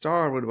I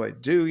start? What do I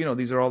do?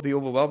 These are all the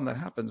overwhelm that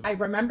happens. I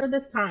remember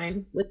this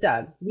time with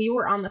Doug, we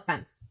were on the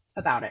fence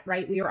about it,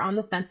 right? We were on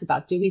the fence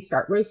about, do we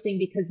start roasting?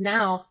 Because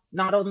now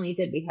not only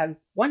did we have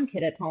one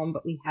kid at home,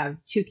 but we have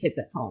 2 kids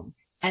at home.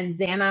 And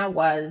Xana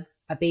was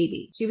a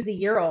baby. She was a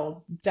year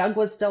old. Doug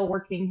was still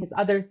working his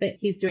other thing.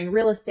 He's doing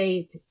real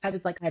estate. I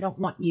was like, I don't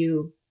want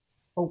you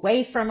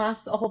away from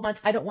us a whole bunch.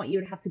 I don't want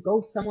you to have to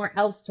go somewhere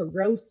else to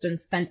roast and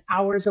spend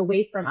hours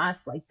away from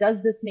us. Like,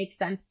 does this make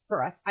sense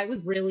for us? I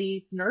was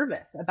really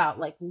nervous about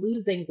like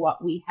losing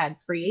what we had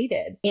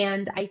created.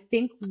 And I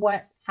think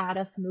what had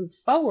us move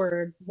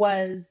forward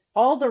was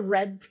all the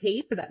red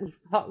tape that we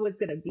thought was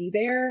going to be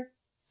there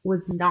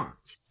was not.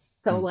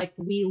 So like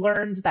we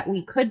learned that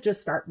we could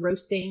just start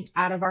roasting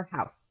out of our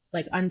house,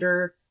 like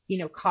under,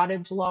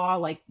 cottage law,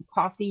 like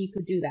coffee, you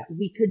could do that.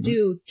 We could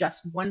do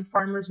just one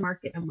farmer's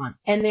market a month.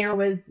 And there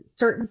was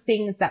certain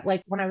things that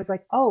like, when I was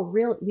like, oh,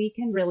 really, we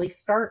can really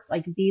start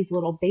like these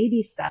little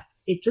baby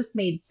steps. It just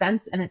made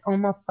sense. And it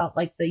almost felt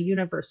like the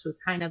universe was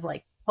kind of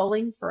like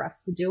pulling for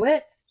us to do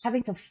it.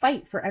 having to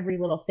fight for every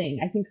little thing.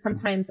 I think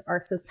sometimes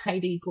our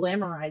society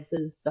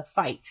glamorizes the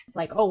fight. It's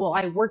like, oh, well,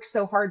 I worked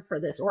so hard for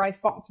this, or I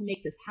fought to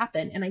make this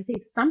happen. And I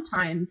think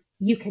sometimes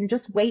you can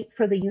just wait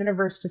for the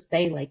universe to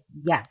say like,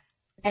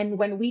 yes. And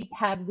when we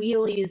had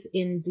wheelies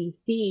in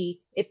DC,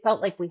 it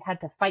felt like we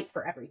had to fight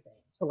for everything,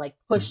 to like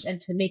push and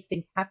to make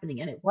things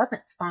happening. And it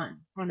wasn't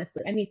fun,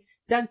 honestly. I mean,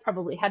 Doug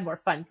probably had more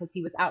fun because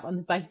he was out on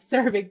the bike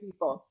serving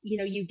people. You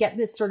know, you get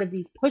this sort of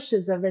these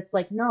pushes of it's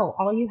like, no,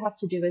 all you have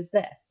to do is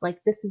this. Like,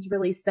 this is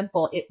really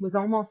simple. It was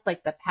almost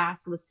like the path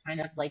was kind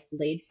of like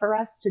laid for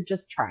us to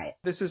just try it.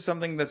 This is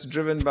something that's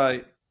driven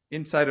by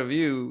inside of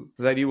you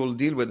that you will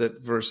deal with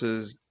it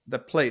versus the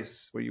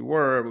place where you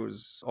were. It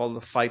was all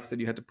the fights that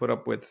you had to put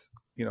up with,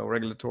 you know,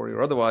 regulatory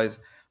or otherwise.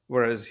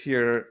 Whereas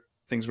here,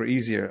 things were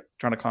easier,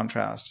 trying to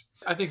contrast.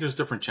 I think there's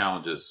different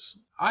challenges.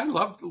 I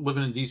loved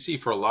living in DC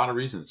for a lot of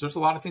reasons. There's a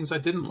lot of things I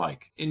didn't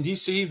like. In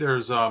DC,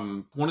 there's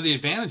one of the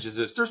advantages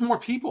is there's more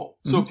people.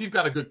 So if you've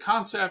got a good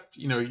concept,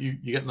 you know, you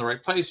get in the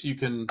right place, you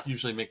can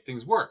usually make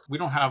things work. We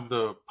don't have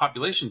the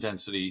population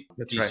density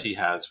DC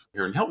has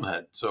here in Hilton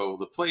Head. So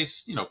the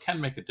place, you know,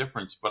 can make a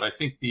difference. But I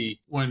think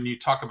when you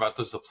talk about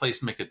does the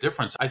place make a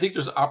difference, I think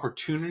there's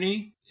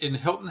opportunity in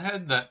Hilton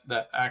Head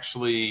that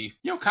actually,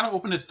 you know, kind of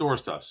opened its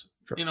doors to us.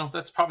 You know,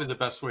 that's probably the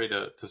best way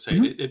to say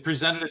it. It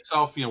presented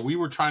itself. You know, we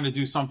were trying to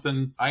do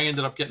something. I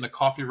ended up getting a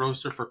coffee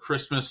roaster for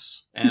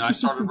Christmas and I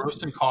started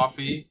roasting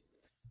coffee.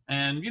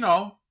 And, you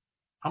know,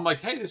 I'm like,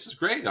 hey, this is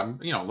great. I'm,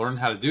 you know, learning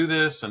how to do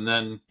this. And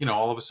then, you know,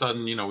 all of a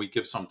sudden, you know, we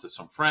give some to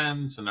some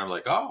friends and they're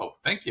like, oh,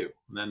 thank you.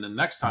 And then the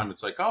next time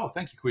it's like, oh,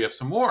 thank you. Can we have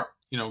some more?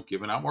 You know,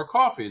 giving out more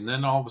coffee. And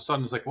then all of a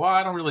sudden it's like, well,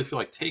 I don't really feel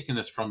like taking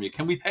this from you.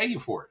 Can we pay you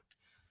for it?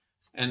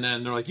 And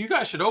then they're like, you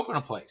guys should open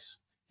a place.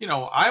 You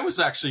know, I was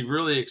actually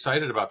really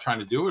excited about trying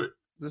to do it.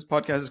 This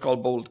podcast is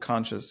called Bold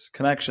Conscious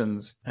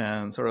Connections,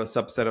 and sort of a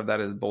subset of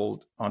that is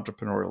Bold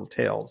Entrepreneurial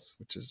Tales,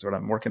 which is what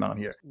I'm working on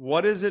here.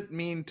 What does it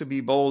mean to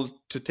be bold,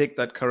 to take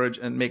that courage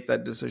and make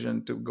that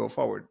decision to go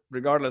forward,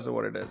 regardless of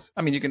what it is?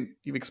 I mean,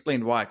 you've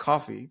explained why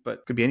coffee, but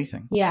it could be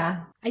anything.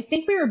 Yeah, I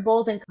think we were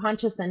bold and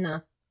conscious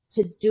enough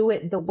to do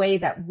it the way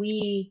that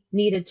we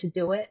needed to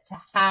do it, to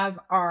have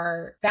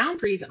our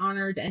boundaries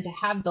honored and to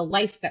have the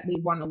life that we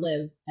want to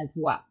live as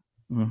well.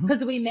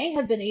 Because we may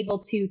have been able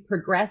to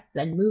progress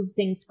and move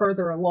things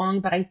further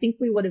along, but I think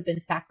we would have been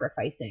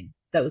sacrificing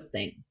those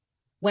things.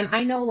 When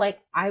I know, like,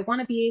 I want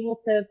to be able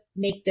to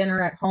make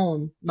dinner at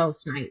home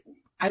most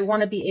nights. I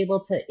want to be able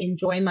to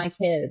enjoy my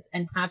kids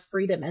and have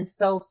freedom. And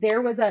so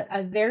there was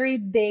a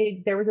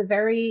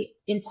very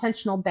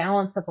intentional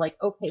balance of like,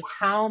 okay,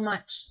 how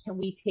much can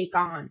we take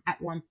on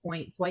at one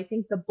point? So I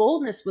think the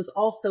boldness was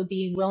also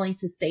being willing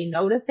to say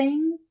no to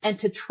things and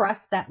to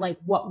trust that like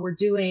what we're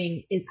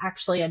doing is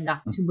actually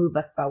enough to move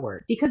us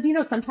forward. Because, you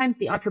know, sometimes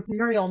the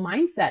entrepreneurial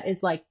mindset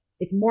is like,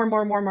 it's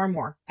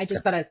more. I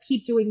just got to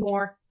keep doing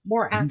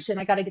more action.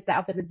 I got to get that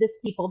out there to this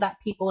people, that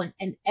people,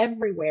 and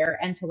everywhere,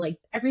 and to like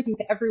everything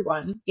to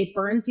everyone. It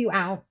burns you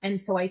out.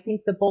 And so I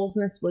think the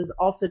boldness was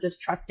also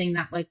just trusting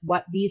that like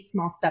what these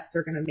small steps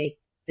are going to make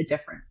the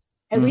difference.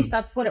 At least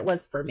that's what it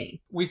was for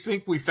me. We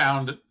think we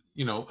found,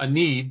 you know, a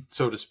need,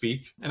 so to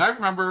speak. And I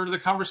remember the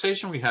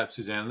conversation we had,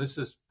 Susannah. This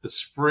is the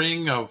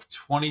spring of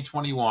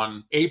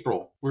 2021,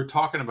 April. We were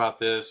talking about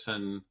this.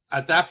 And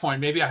at that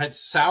point, maybe I had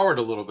soured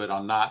a little bit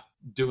on not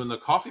doing the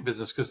coffee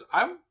business because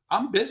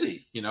I'm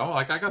busy, you know,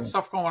 like I got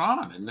stuff going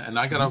on and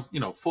I got a, you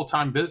know,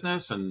 full-time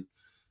business. And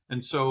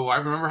so I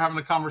remember having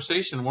a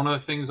conversation. One of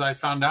the things I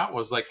found out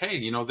was like, hey,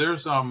 you know,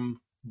 there's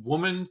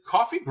woman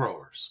coffee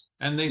growers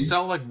and they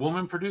sell like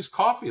woman produced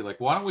coffee.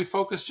 Like, why don't we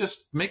focus,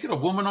 just make it a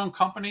woman owned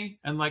company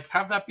and like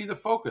have that be the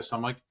focus?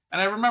 I'm like,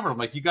 and I remember I'm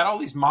like, you got all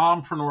these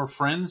mompreneur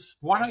friends.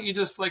 Why don't you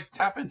just like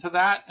tap into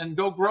that and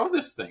go grow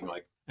this thing?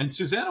 Like, and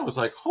Susannah was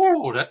like,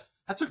 oh,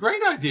 that's a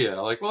great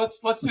idea. Like, well,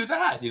 let's do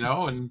that, you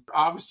know? And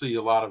obviously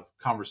a lot of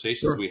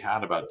conversations we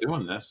had about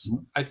doing this.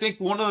 I think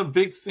one of the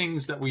big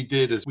things that we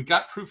did is we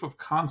got proof of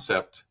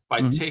concept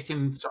by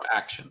taking some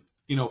action.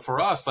 You know,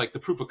 for us, like the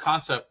proof of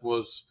concept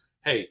was,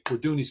 hey, we're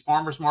doing these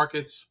farmers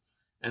markets.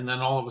 And then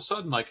all of a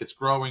sudden, like it's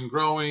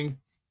growing,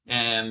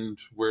 and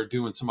we're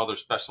doing some other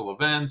special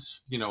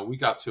events. You know, we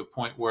got to a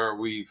point where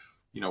we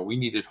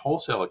needed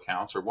wholesale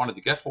accounts or wanted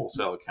to get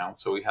wholesale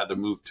accounts. So we had to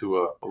move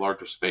to a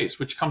larger space,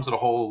 which comes at a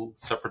whole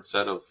separate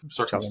set of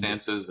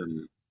circumstances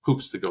and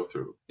hoops to go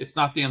through. It's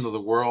not the end of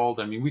the world.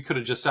 I mean, we could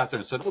have just sat there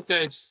and said,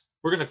 okay,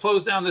 we're going to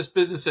close down this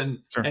business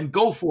and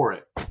go for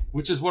it,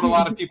 which is what a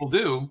lot of people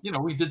do. You know,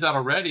 we did that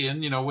already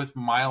and, you know, with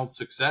mild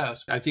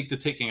success. I think the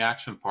taking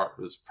action part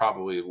was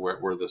probably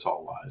where this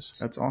all lies.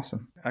 That's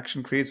awesome.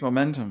 Action creates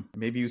momentum.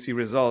 Maybe you see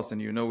results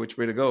and you know which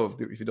way to go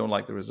if you don't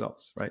like the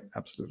results, right?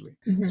 Absolutely.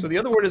 So the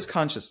other word is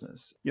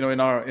consciousness. You know,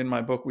 in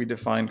my book, we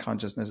define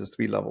consciousness as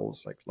 3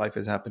 levels, like life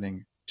is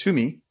happening to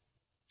me,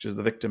 which is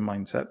the victim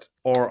mindset,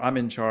 or I'm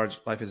in charge,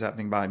 life is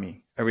happening by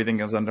me.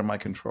 Everything is under my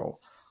control.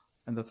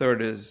 And the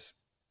third is,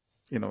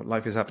 you know,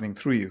 life is happening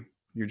through you.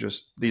 You're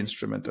just the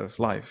instrument of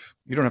life.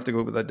 You don't have to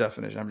go with that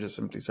definition. I'm just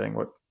simply saying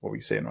what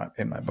we say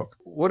in my book.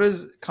 What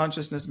does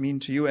consciousness mean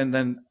to you? And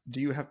then do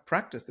you have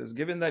practiced this?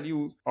 Given that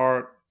you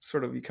are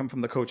sort of, you come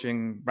from the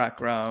coaching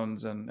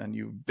backgrounds and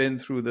you've been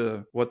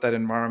through what that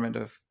environment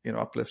of,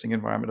 uplifting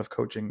environment of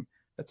coaching,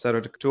 et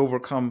cetera, to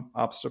overcome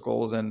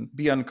obstacles and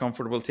be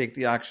uncomfortable, take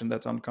the action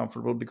that's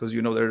uncomfortable because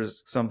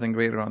there's something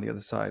greater on the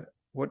other side.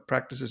 What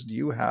practices do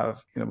you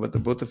have, with the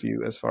both of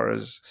you as far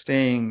as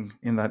staying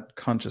in that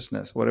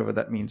consciousness, whatever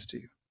that means to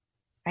you?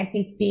 I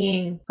think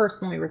being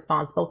personally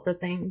responsible for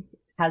things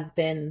has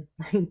been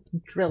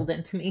drilled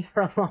into me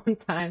for a long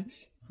time,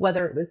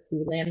 whether it was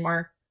through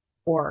Landmark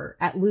or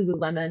at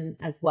Lululemon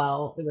as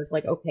well. It was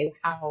like, okay,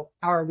 how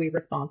are we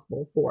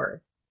responsible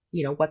for,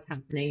 what's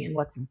happening and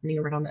what's happening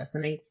around us?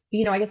 And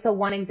I guess the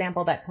one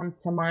example that comes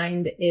to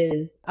mind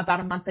is about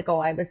a month ago,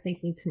 I was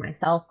thinking to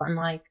myself, I'm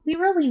like, we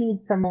really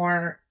need some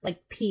more like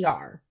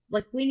PR.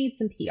 Like we need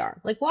some PR.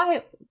 Like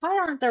why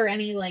aren't there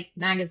any like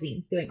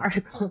magazines doing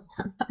articles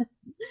on that?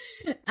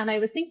 And I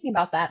was thinking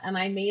about that, and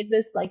I made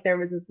this, like, there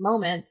was this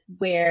moment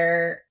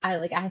where I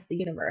like asked the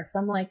universe,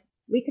 I'm like,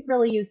 we could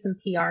really use some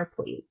PR,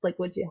 please. Like,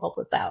 would you help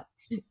us out?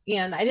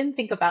 And I didn't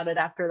think about it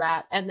after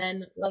that. And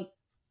then like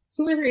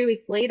 2 or 3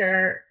 weeks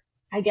later,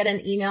 I get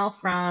an email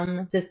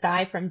from this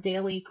guy from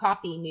Daily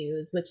Coffee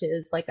News, which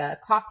is like a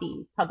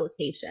coffee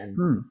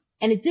publication.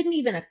 And it didn't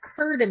even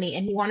occur to me.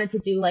 And he wanted to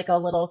do like a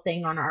little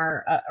thing on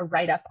a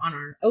write-up on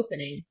our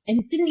opening. And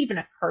it didn't even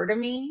occur to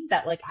me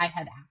that like I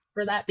had asked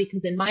for that,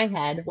 because in my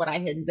head, what I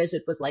had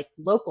envisioned was like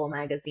local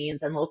magazines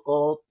and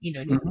local,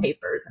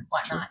 newspapers and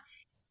whatnot.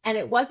 And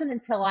it wasn't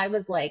until I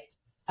was like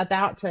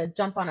about to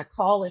jump on a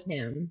call with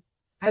him,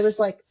 I was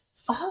like,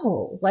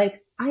 oh, like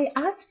I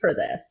asked for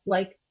this.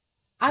 Like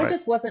I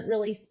just wasn't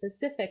really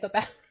specific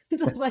about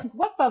like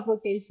what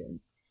publication.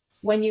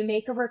 When you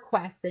make a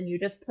request and you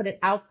just put it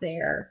out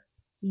there,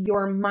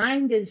 your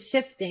mind is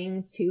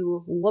shifting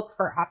to look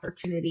for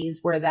opportunities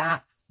where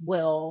that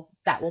will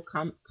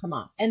come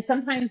up. And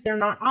sometimes they're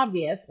not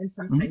obvious and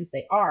sometimes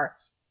they are.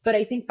 But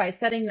I think by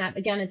setting that,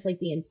 again, it's like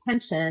the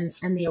intention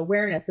and the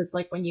awareness. It's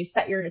like when you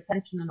set your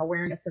attention and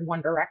awareness in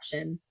one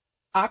direction,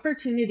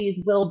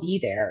 opportunities will be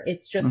there.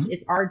 It's just,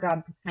 it's our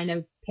job to kind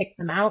of pick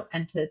them out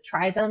and to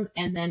try them.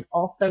 And then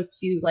also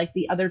to, like,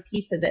 the other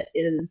piece of it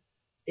is,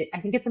 I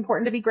think it's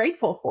important to be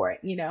grateful for it,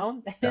 in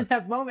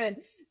that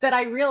moment that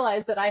I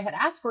realized that I had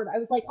asked for it, I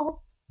was like, oh,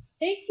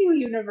 thank you,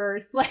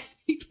 universe. Like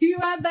you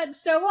had that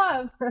show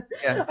up.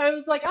 Yeah. I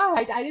was like, oh,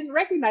 I didn't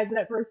recognize it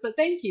at first, but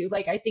thank you.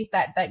 Like, I think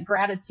that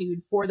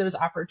gratitude for those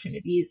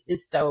opportunities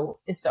is so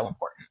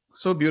important.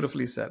 So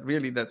beautifully said.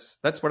 Really, that's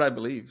what I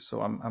believe.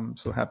 So I'm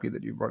so happy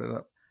that you brought it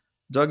up.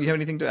 Doug, you have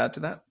anything to add to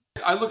that?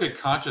 I look at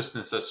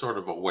consciousness as sort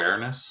of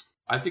awareness.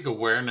 I think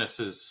awareness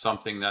is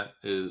something that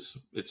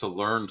it's a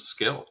learned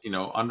skill,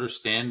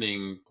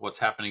 understanding what's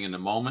happening in the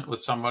moment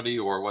with somebody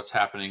or what's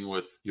happening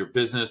with your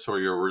business or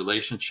your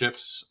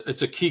relationships.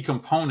 It's a key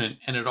component,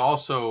 and it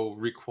also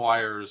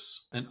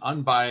requires an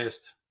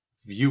unbiased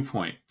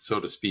viewpoint,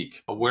 so to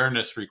speak.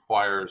 Awareness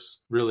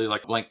requires really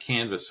like a blank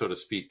canvas, so to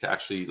speak, to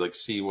actually like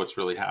see what's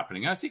really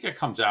happening. And I think it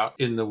comes out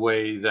in the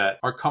way that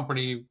our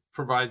company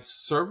provides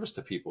service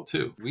to people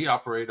too. We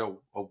operate a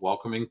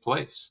welcoming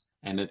place.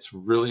 And it's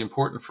really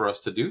important for us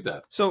to do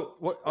that. So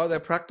what are there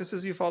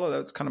practices you follow?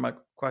 That's kind of my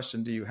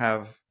question. Do you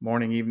have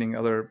morning, evening,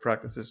 other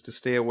practices to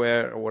stay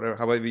aware or whatever,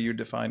 however you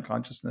define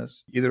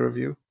consciousness, either of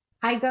you?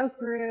 I go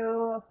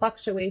through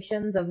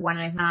fluctuations of when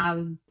I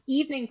have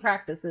evening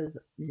practices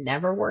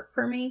never work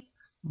for me,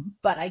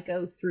 but I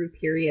go through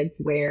periods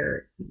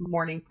where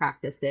morning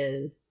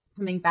practices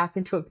coming back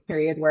into a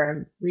period where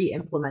I'm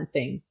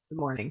re-implementing the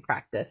morning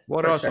practice.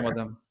 What are some of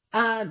them?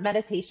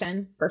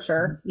 Meditation, for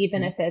sure.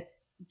 Even if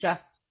it's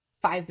just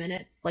 5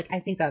 minutes. Like I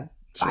think a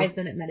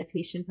 5-minute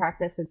meditation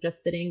practice of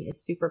just sitting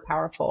is super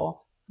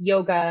powerful.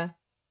 Yoga,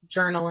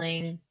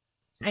 journaling.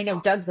 I know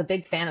Doug's a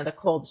big fan of the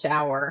cold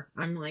shower.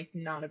 I'm like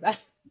not about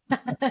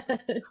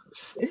that.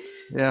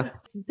 Yeah.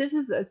 This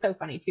is so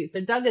funny too.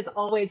 So Doug is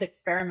always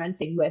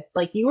experimenting with,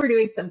 like, you were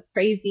doing some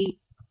crazy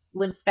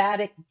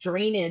lymphatic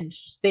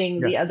drainage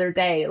thing the other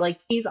day. Like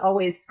he's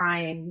always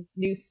trying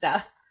new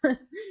stuff.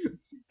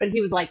 But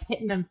he was like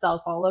hitting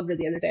himself all over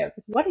the other day. I was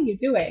like, what are you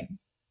doing?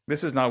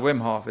 This is not Wim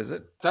Hof, is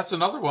it? That's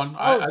another one.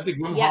 I think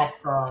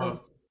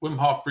Wim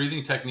Hof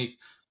breathing technique,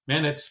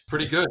 man, it's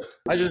pretty good.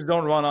 I just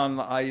don't run on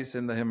the ice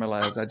in the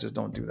Himalayas. I just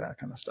don't do that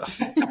kind of stuff.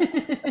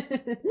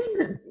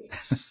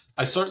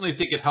 I certainly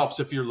think it helps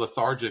if you're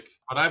lethargic.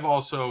 But I've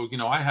also,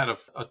 I had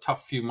a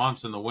tough few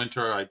months in the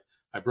winter.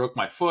 I broke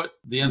my foot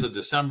the end of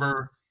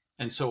December.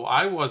 And so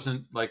I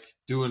wasn't like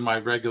doing my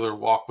regular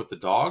walk with the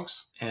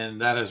dogs.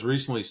 And that has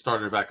recently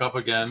started back up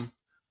again.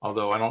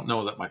 Although I don't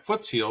know that my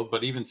foot's healed,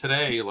 but even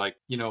today, like,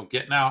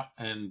 getting out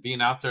and being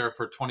out there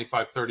for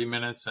 25, 30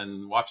 minutes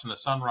and watching the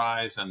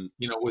sunrise and,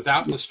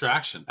 without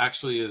distraction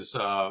actually is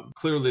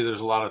clearly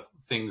there's a lot of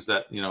things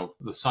that,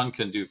 the sun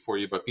can do for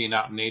you, but being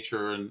out in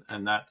nature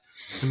and that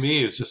to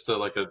me is just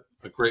a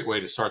great way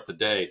to start the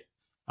day.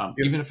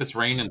 Even if it's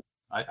raining,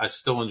 I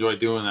still enjoy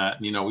doing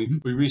that.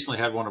 We recently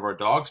had one of our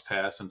dogs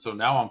pass. And so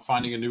now I'm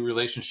finding a new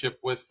relationship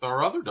with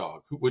our other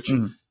dog, which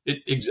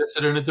it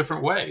existed in a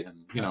different way.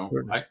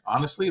 And, I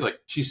honestly, like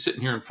she's sitting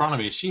here in front of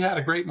me. She had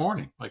a great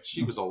morning. Like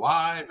she was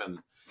alive and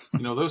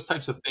Those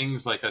types of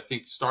things, like I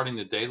think starting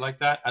the day like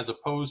that, as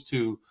opposed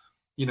to,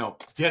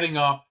 getting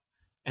up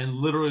and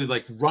literally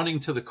like running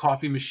to the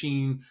coffee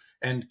machine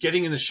and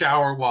getting in the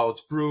shower while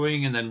it's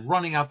brewing and then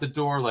running out the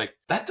door, like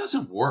that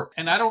doesn't work.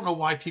 And I don't know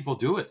why people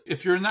do it.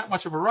 If you're in that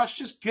much of a rush,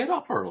 just get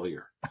up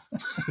earlier.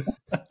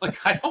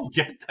 Like, I don't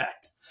get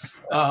that.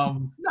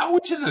 Now,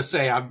 which isn't to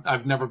say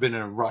I've never been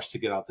in a rush to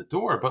get out the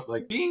door, but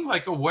like being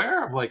like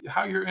aware of like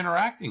how you're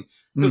interacting.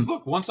 Because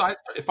look,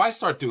 if I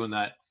start doing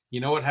that,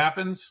 you know what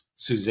happens?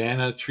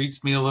 Susannah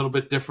treats me a little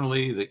bit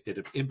differently.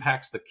 It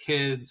impacts the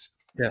kids.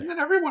 Yeah. And then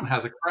everyone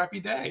has a crappy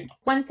day.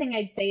 One thing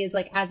I'd say is,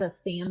 like, as a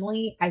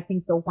family, I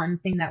think the one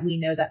thing that we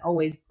know that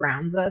always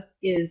grounds us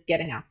is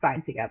getting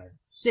outside together.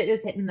 Shit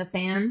is hitting the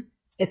fan.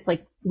 It's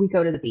like we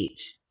go to the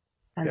beach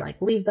and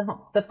like leave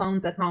the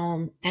phones at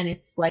home, and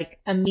it's like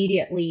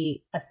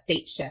immediately a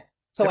state shift.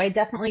 So I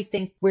definitely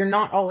think we're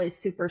not always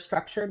super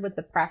structured with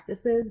the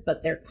practices,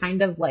 but they're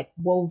kind of like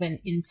woven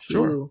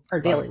into our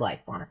daily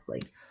life,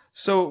 honestly.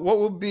 So what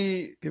would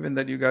be, given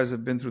that you guys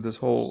have been through this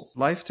whole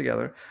life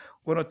together,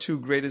 one or two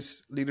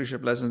greatest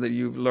leadership lessons that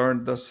you've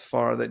learned thus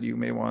far that you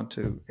may want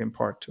to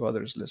impart to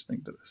others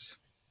listening to this?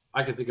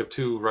 I can think of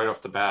two right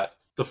off the bat.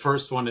 The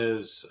first one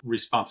is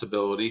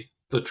responsibility.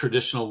 The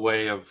traditional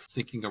way of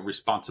thinking of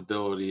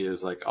responsibility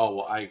is like, oh,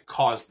 well, I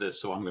caused this,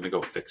 so I'm going to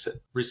go fix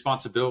it.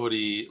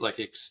 Responsibility like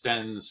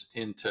extends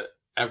into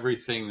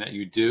everything that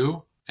you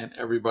do and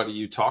everybody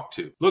you talk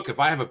to. Look, if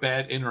I have a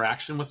bad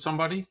interaction with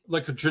somebody,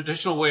 like a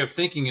traditional way of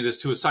thinking it is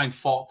to assign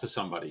fault to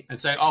somebody and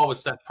say, oh,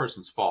 it's that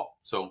person's fault,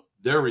 so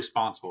they're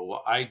responsible.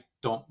 Well, I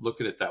don't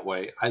look at it that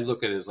way. I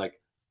look at it as like,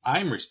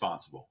 I'm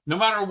responsible. No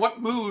matter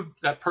what mood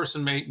that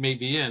person may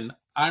be in,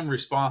 I'm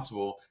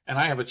responsible, and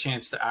I have a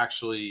chance to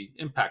actually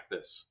impact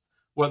this.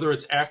 Whether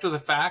it's after the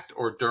fact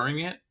or during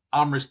it,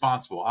 I'm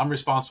responsible. I'm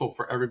responsible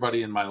for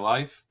everybody in my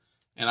life,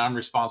 and I'm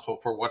responsible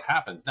for what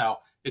happens. Now,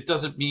 it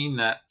doesn't mean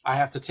that I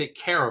have to take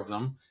care of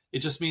them. It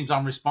just means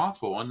I'm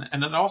responsible.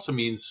 And it also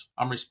means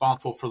I'm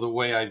responsible for the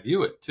way I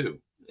view it too.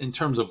 In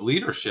terms of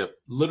leadership,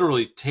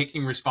 literally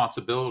taking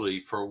responsibility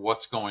for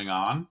what's going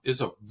on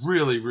is a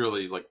really,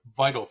 really like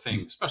vital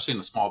thing, especially in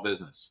a small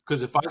business.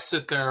 Because if I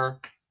sit there,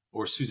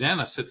 or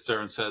Susannah sits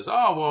there and says,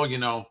 oh, well,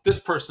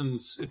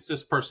 it's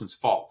this person's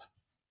fault,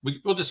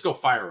 we'll just go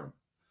fire him.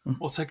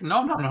 Well, it's like,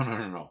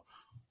 no.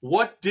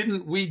 What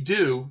didn't we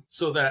do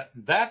so that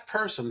that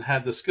person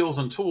had the skills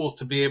and tools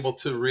to be able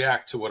to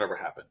react to whatever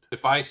happened?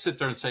 If I sit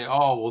there and say,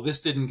 oh, well, this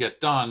didn't get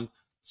done,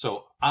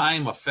 so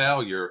I'm a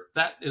failure,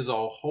 that is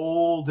a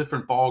whole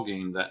different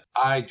ballgame that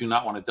I do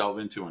not want to delve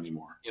into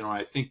anymore.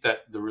 I think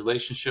that my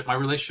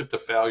relationship to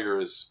failure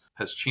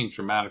has changed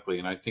dramatically.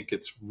 And I think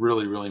it's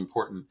really, really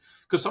important,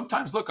 because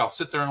sometimes, look, I'll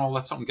sit there and I'll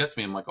let something get to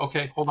me. I'm like,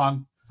 okay, hold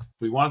on.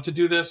 We wanted to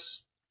do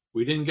this.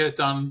 We didn't get it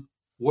done.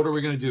 What are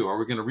we going to do? Are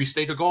we going to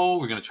restate a goal?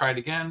 We're going to try it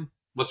again.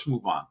 Let's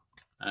move on.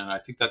 And I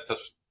think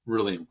that's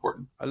really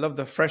important. I love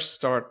the fresh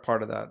start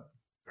part of that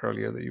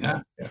earlier that you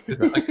made. Yeah.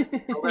 It's like,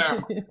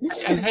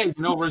 and hey,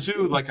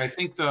 Raju, like, I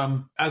think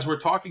as we're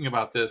talking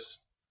about this,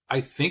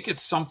 I think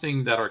it's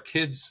something that our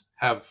kids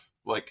have,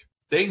 like,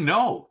 they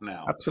know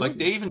now. Absolutely. Like,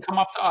 they even come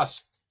up to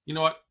us. You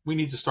know what? We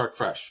need to start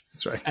fresh.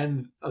 That's right.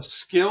 And a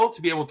skill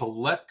to be able to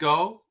let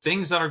go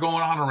things that are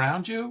going on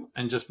around you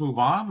and just move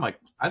on. Like,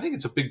 I think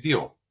it's a big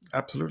deal.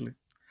 Absolutely.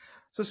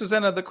 So,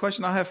 Susannah, the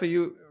question I have for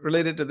you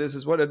related to this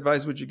is, what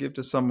advice would you give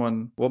to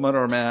someone, woman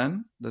or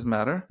man, doesn't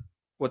matter,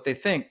 what they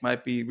think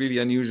might be really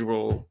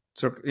unusual,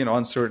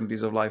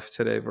 uncertainties of life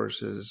today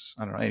versus,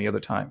 I don't know, any other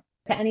time?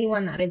 To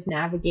anyone that is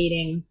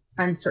navigating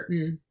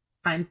uncertain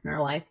times in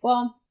their life,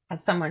 well,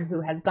 as someone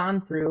who has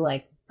gone through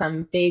like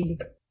some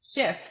big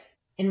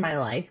shifts in my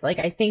life, like,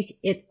 I think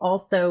it's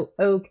also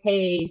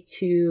okay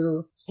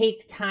to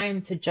take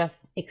time to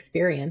just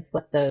experience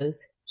what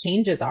those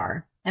changes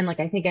are. And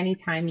like, I think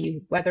anytime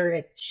whether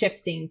it's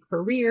shifting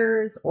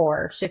careers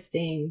or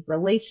shifting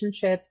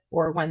relationships,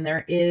 or when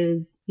there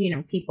is,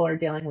 people are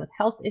dealing with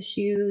health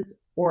issues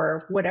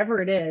or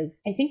whatever it is,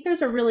 I think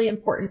there's a really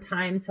important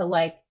time to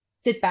like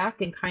sit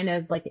back and kind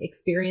of like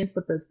experience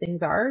what those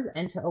things are,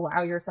 and to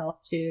allow yourself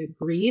to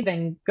grieve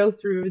and go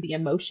through the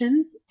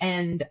emotions,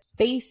 and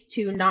space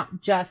to not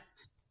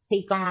just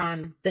take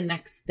on the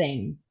next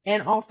thing.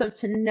 And also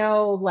to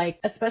know, like,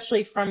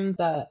 especially from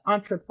the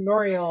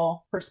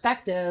entrepreneurial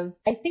perspective,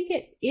 I think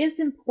it is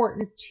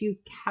important to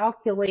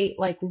calculate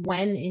like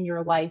when in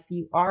your life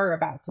you are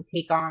about to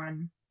take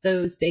on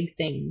those big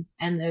things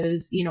and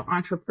those,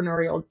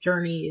 entrepreneurial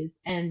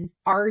journeys. And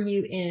are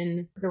you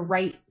in the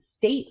right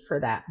state for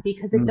that?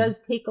 Because it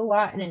does take a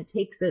lot, and it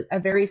takes a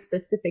very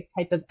specific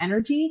type of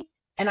energy.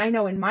 And I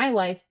know in my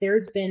life,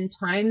 there's been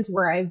times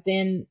where I've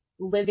been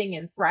living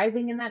and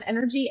thriving in that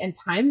energy, and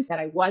times that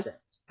I wasn't,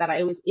 that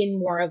I was in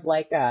more of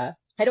like I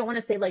don't want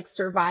to say like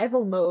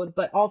survival mode,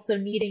 but also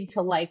needing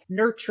to like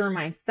nurture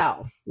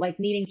myself, like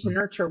needing to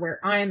nurture where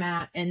I'm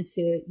at and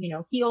to,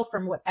 heal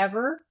from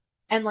whatever.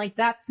 And like,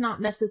 that's not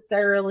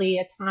necessarily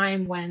a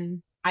time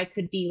when I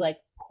could be like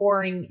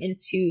pouring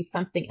into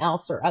something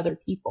else or other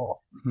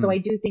people. So I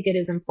do think it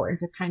is important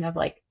to kind of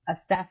like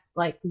assess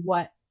like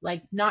what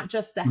like not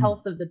just the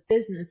health of the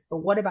business, but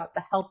what about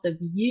the health of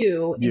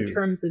you in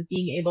terms of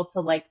being able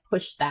to like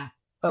push that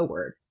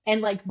forward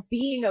and like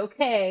being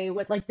okay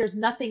with like there's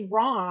nothing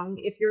wrong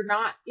if you're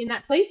not in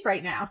that place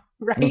right now,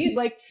 right?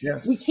 Like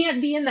we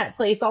can't be in that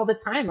place all the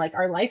time. Like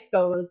our life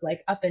goes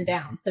like up and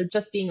down. So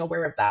just being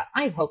aware of that.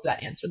 I hope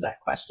that answered that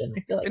question.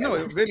 I feel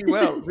like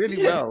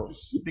really well,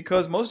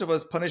 because most of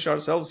us punish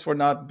ourselves for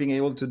not being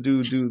able to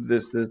do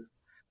this,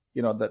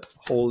 that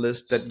whole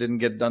list that didn't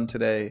get done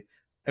today.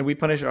 And we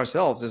punish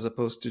ourselves as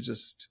opposed to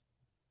just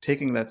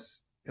taking that,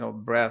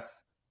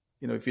 breath.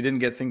 If you didn't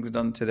get things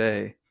done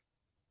today,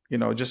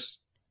 just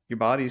your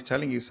body's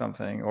telling you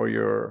something, or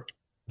your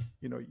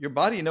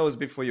body knows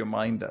before your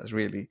mind does,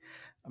 really.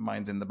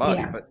 Mind's in the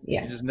body, but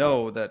you just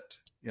know that,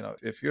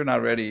 if you're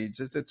not ready,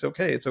 it's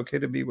okay. It's okay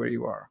to be where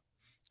you are.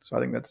 So I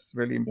think that's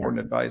really important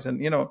advice.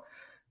 And,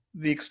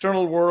 the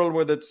external world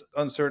where that's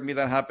uncertainty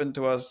that happened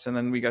to us, and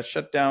then we got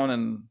shut down,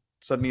 and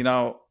suddenly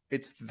now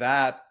it's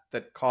that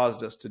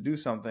caused us to do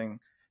something.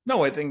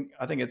 No, I think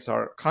it's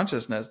our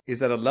consciousness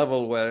is at a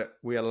level where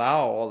we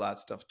allow all that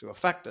stuff to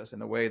affect us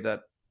in a way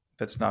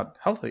that's not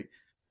healthy.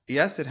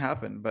 Yes, it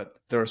happened, but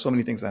there are so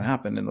many things that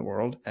happen in the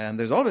world, and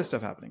there's always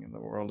stuff happening in the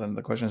world. And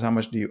the question is, how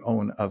much do you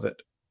own of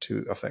it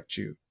to affect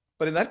you?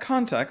 But in that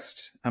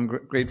context, I'm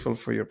grateful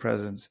for your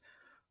presence.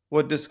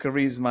 What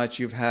discoveries might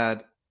you've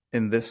had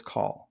in this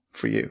call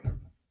for you?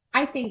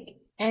 I think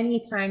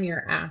anytime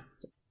you're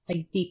asked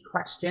like deep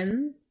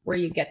questions where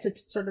you get to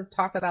sort of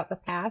talk about the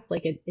past,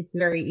 like it's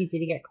very easy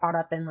to get caught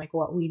up in like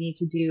what we need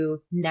to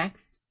do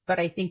next. But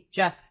I think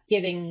just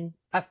giving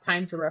us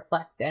time to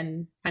reflect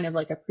and kind of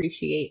like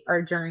appreciate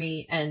our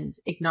journey and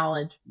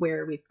acknowledge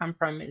where we've come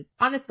from, it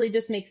honestly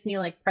just makes me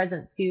like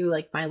present to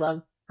like my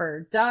love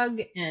for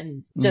Doug,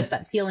 and just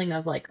that feeling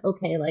of like,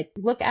 okay, like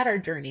look at our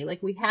journey.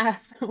 Like we have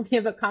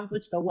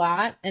accomplished a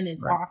lot, and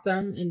it's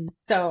awesome. And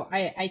so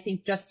I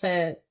think just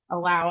to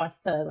allow us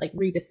to like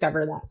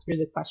rediscover that through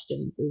the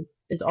questions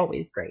is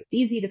always great. It's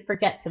easy to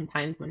forget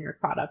sometimes when you're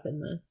caught up in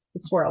the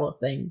swirl of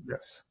things.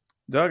 Yes.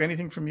 Doug,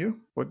 anything from you?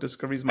 What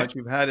discoveries might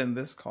you've had in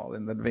this call,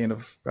 in that vein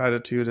of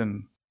gratitude?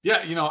 And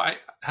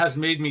has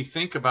made me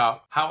think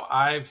about how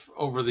I've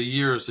over the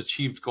years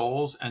achieved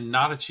goals and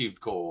not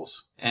achieved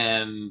goals.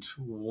 And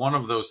one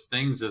of those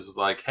things is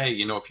like, hey,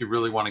 if you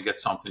really want to get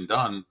something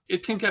done,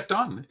 it can get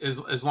done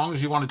as long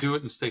as you want to do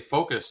it and stay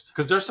focused.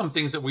 Because there's some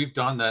things that we've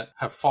done that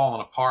have fallen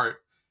apart.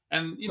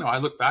 And, I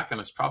look back and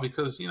it's probably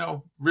because,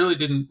 really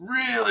didn't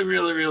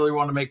really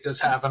want to make this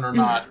happen or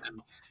not.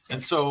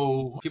 And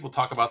so people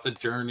talk about the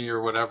journey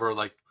or whatever,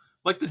 like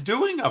the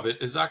doing of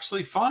it is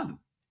actually fun.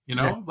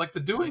 Like the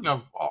doing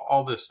of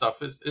all this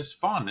stuff is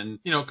fun. And,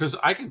 because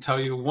I can tell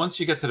you, once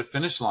you get to the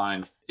finish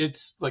line,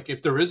 it's like,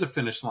 if there is a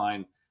finish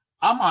line,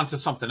 I'm on to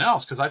something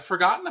else because I've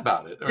forgotten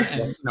about it.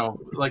 And,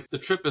 like the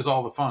trip is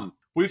all the fun.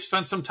 We've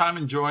spent some time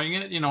enjoying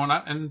it,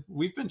 and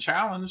we've been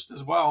challenged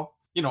as well.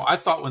 I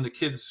thought when the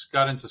kids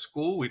got into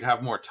school, we'd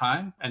have more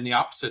time, and the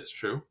opposite's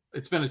true.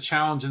 It's been a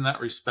challenge in that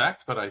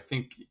respect, but I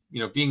think,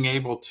 being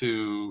able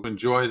to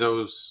enjoy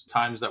those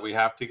times that we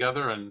have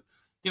together, and,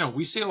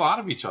 we see a lot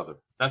of each other.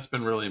 That's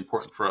been really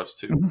important for us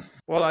too.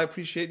 Well, I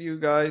appreciate you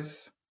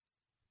guys.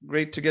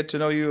 Great to get to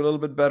know you a little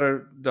bit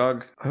better,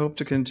 Doug. I hope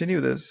to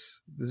continue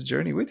this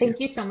journey with you. Thank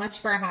you so much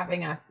for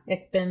having us.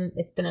 It's been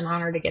an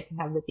honor to get to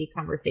have the deep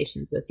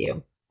conversations with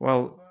you.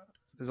 Well,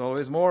 there's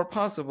always more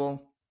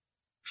possible.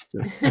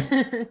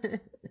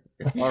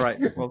 All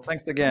right. Well,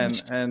 thanks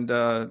again, and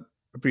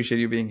appreciate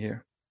you being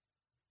here.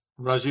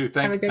 Raju,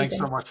 thanks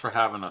so much for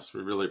having us.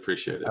 We really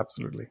appreciate it.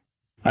 Absolutely.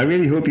 I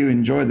really hope you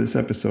enjoyed this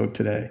episode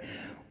today.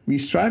 We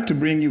strive to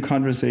bring you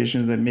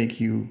conversations that make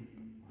you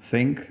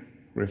think,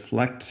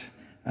 reflect,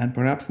 and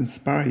perhaps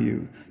inspire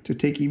you to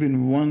take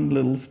even one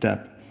little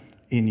step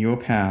in your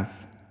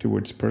path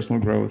towards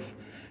personal growth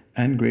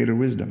and greater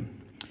wisdom.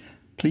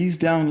 Please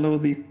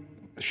download the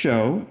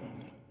show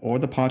or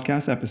the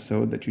podcast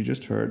episode that you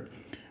just heard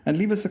and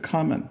leave us a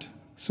comment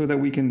so that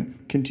we can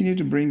continue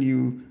to bring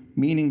you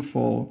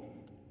meaningful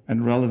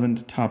and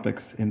relevant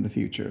topics in the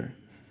future.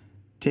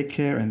 Take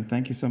care, and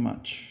thank you so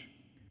much.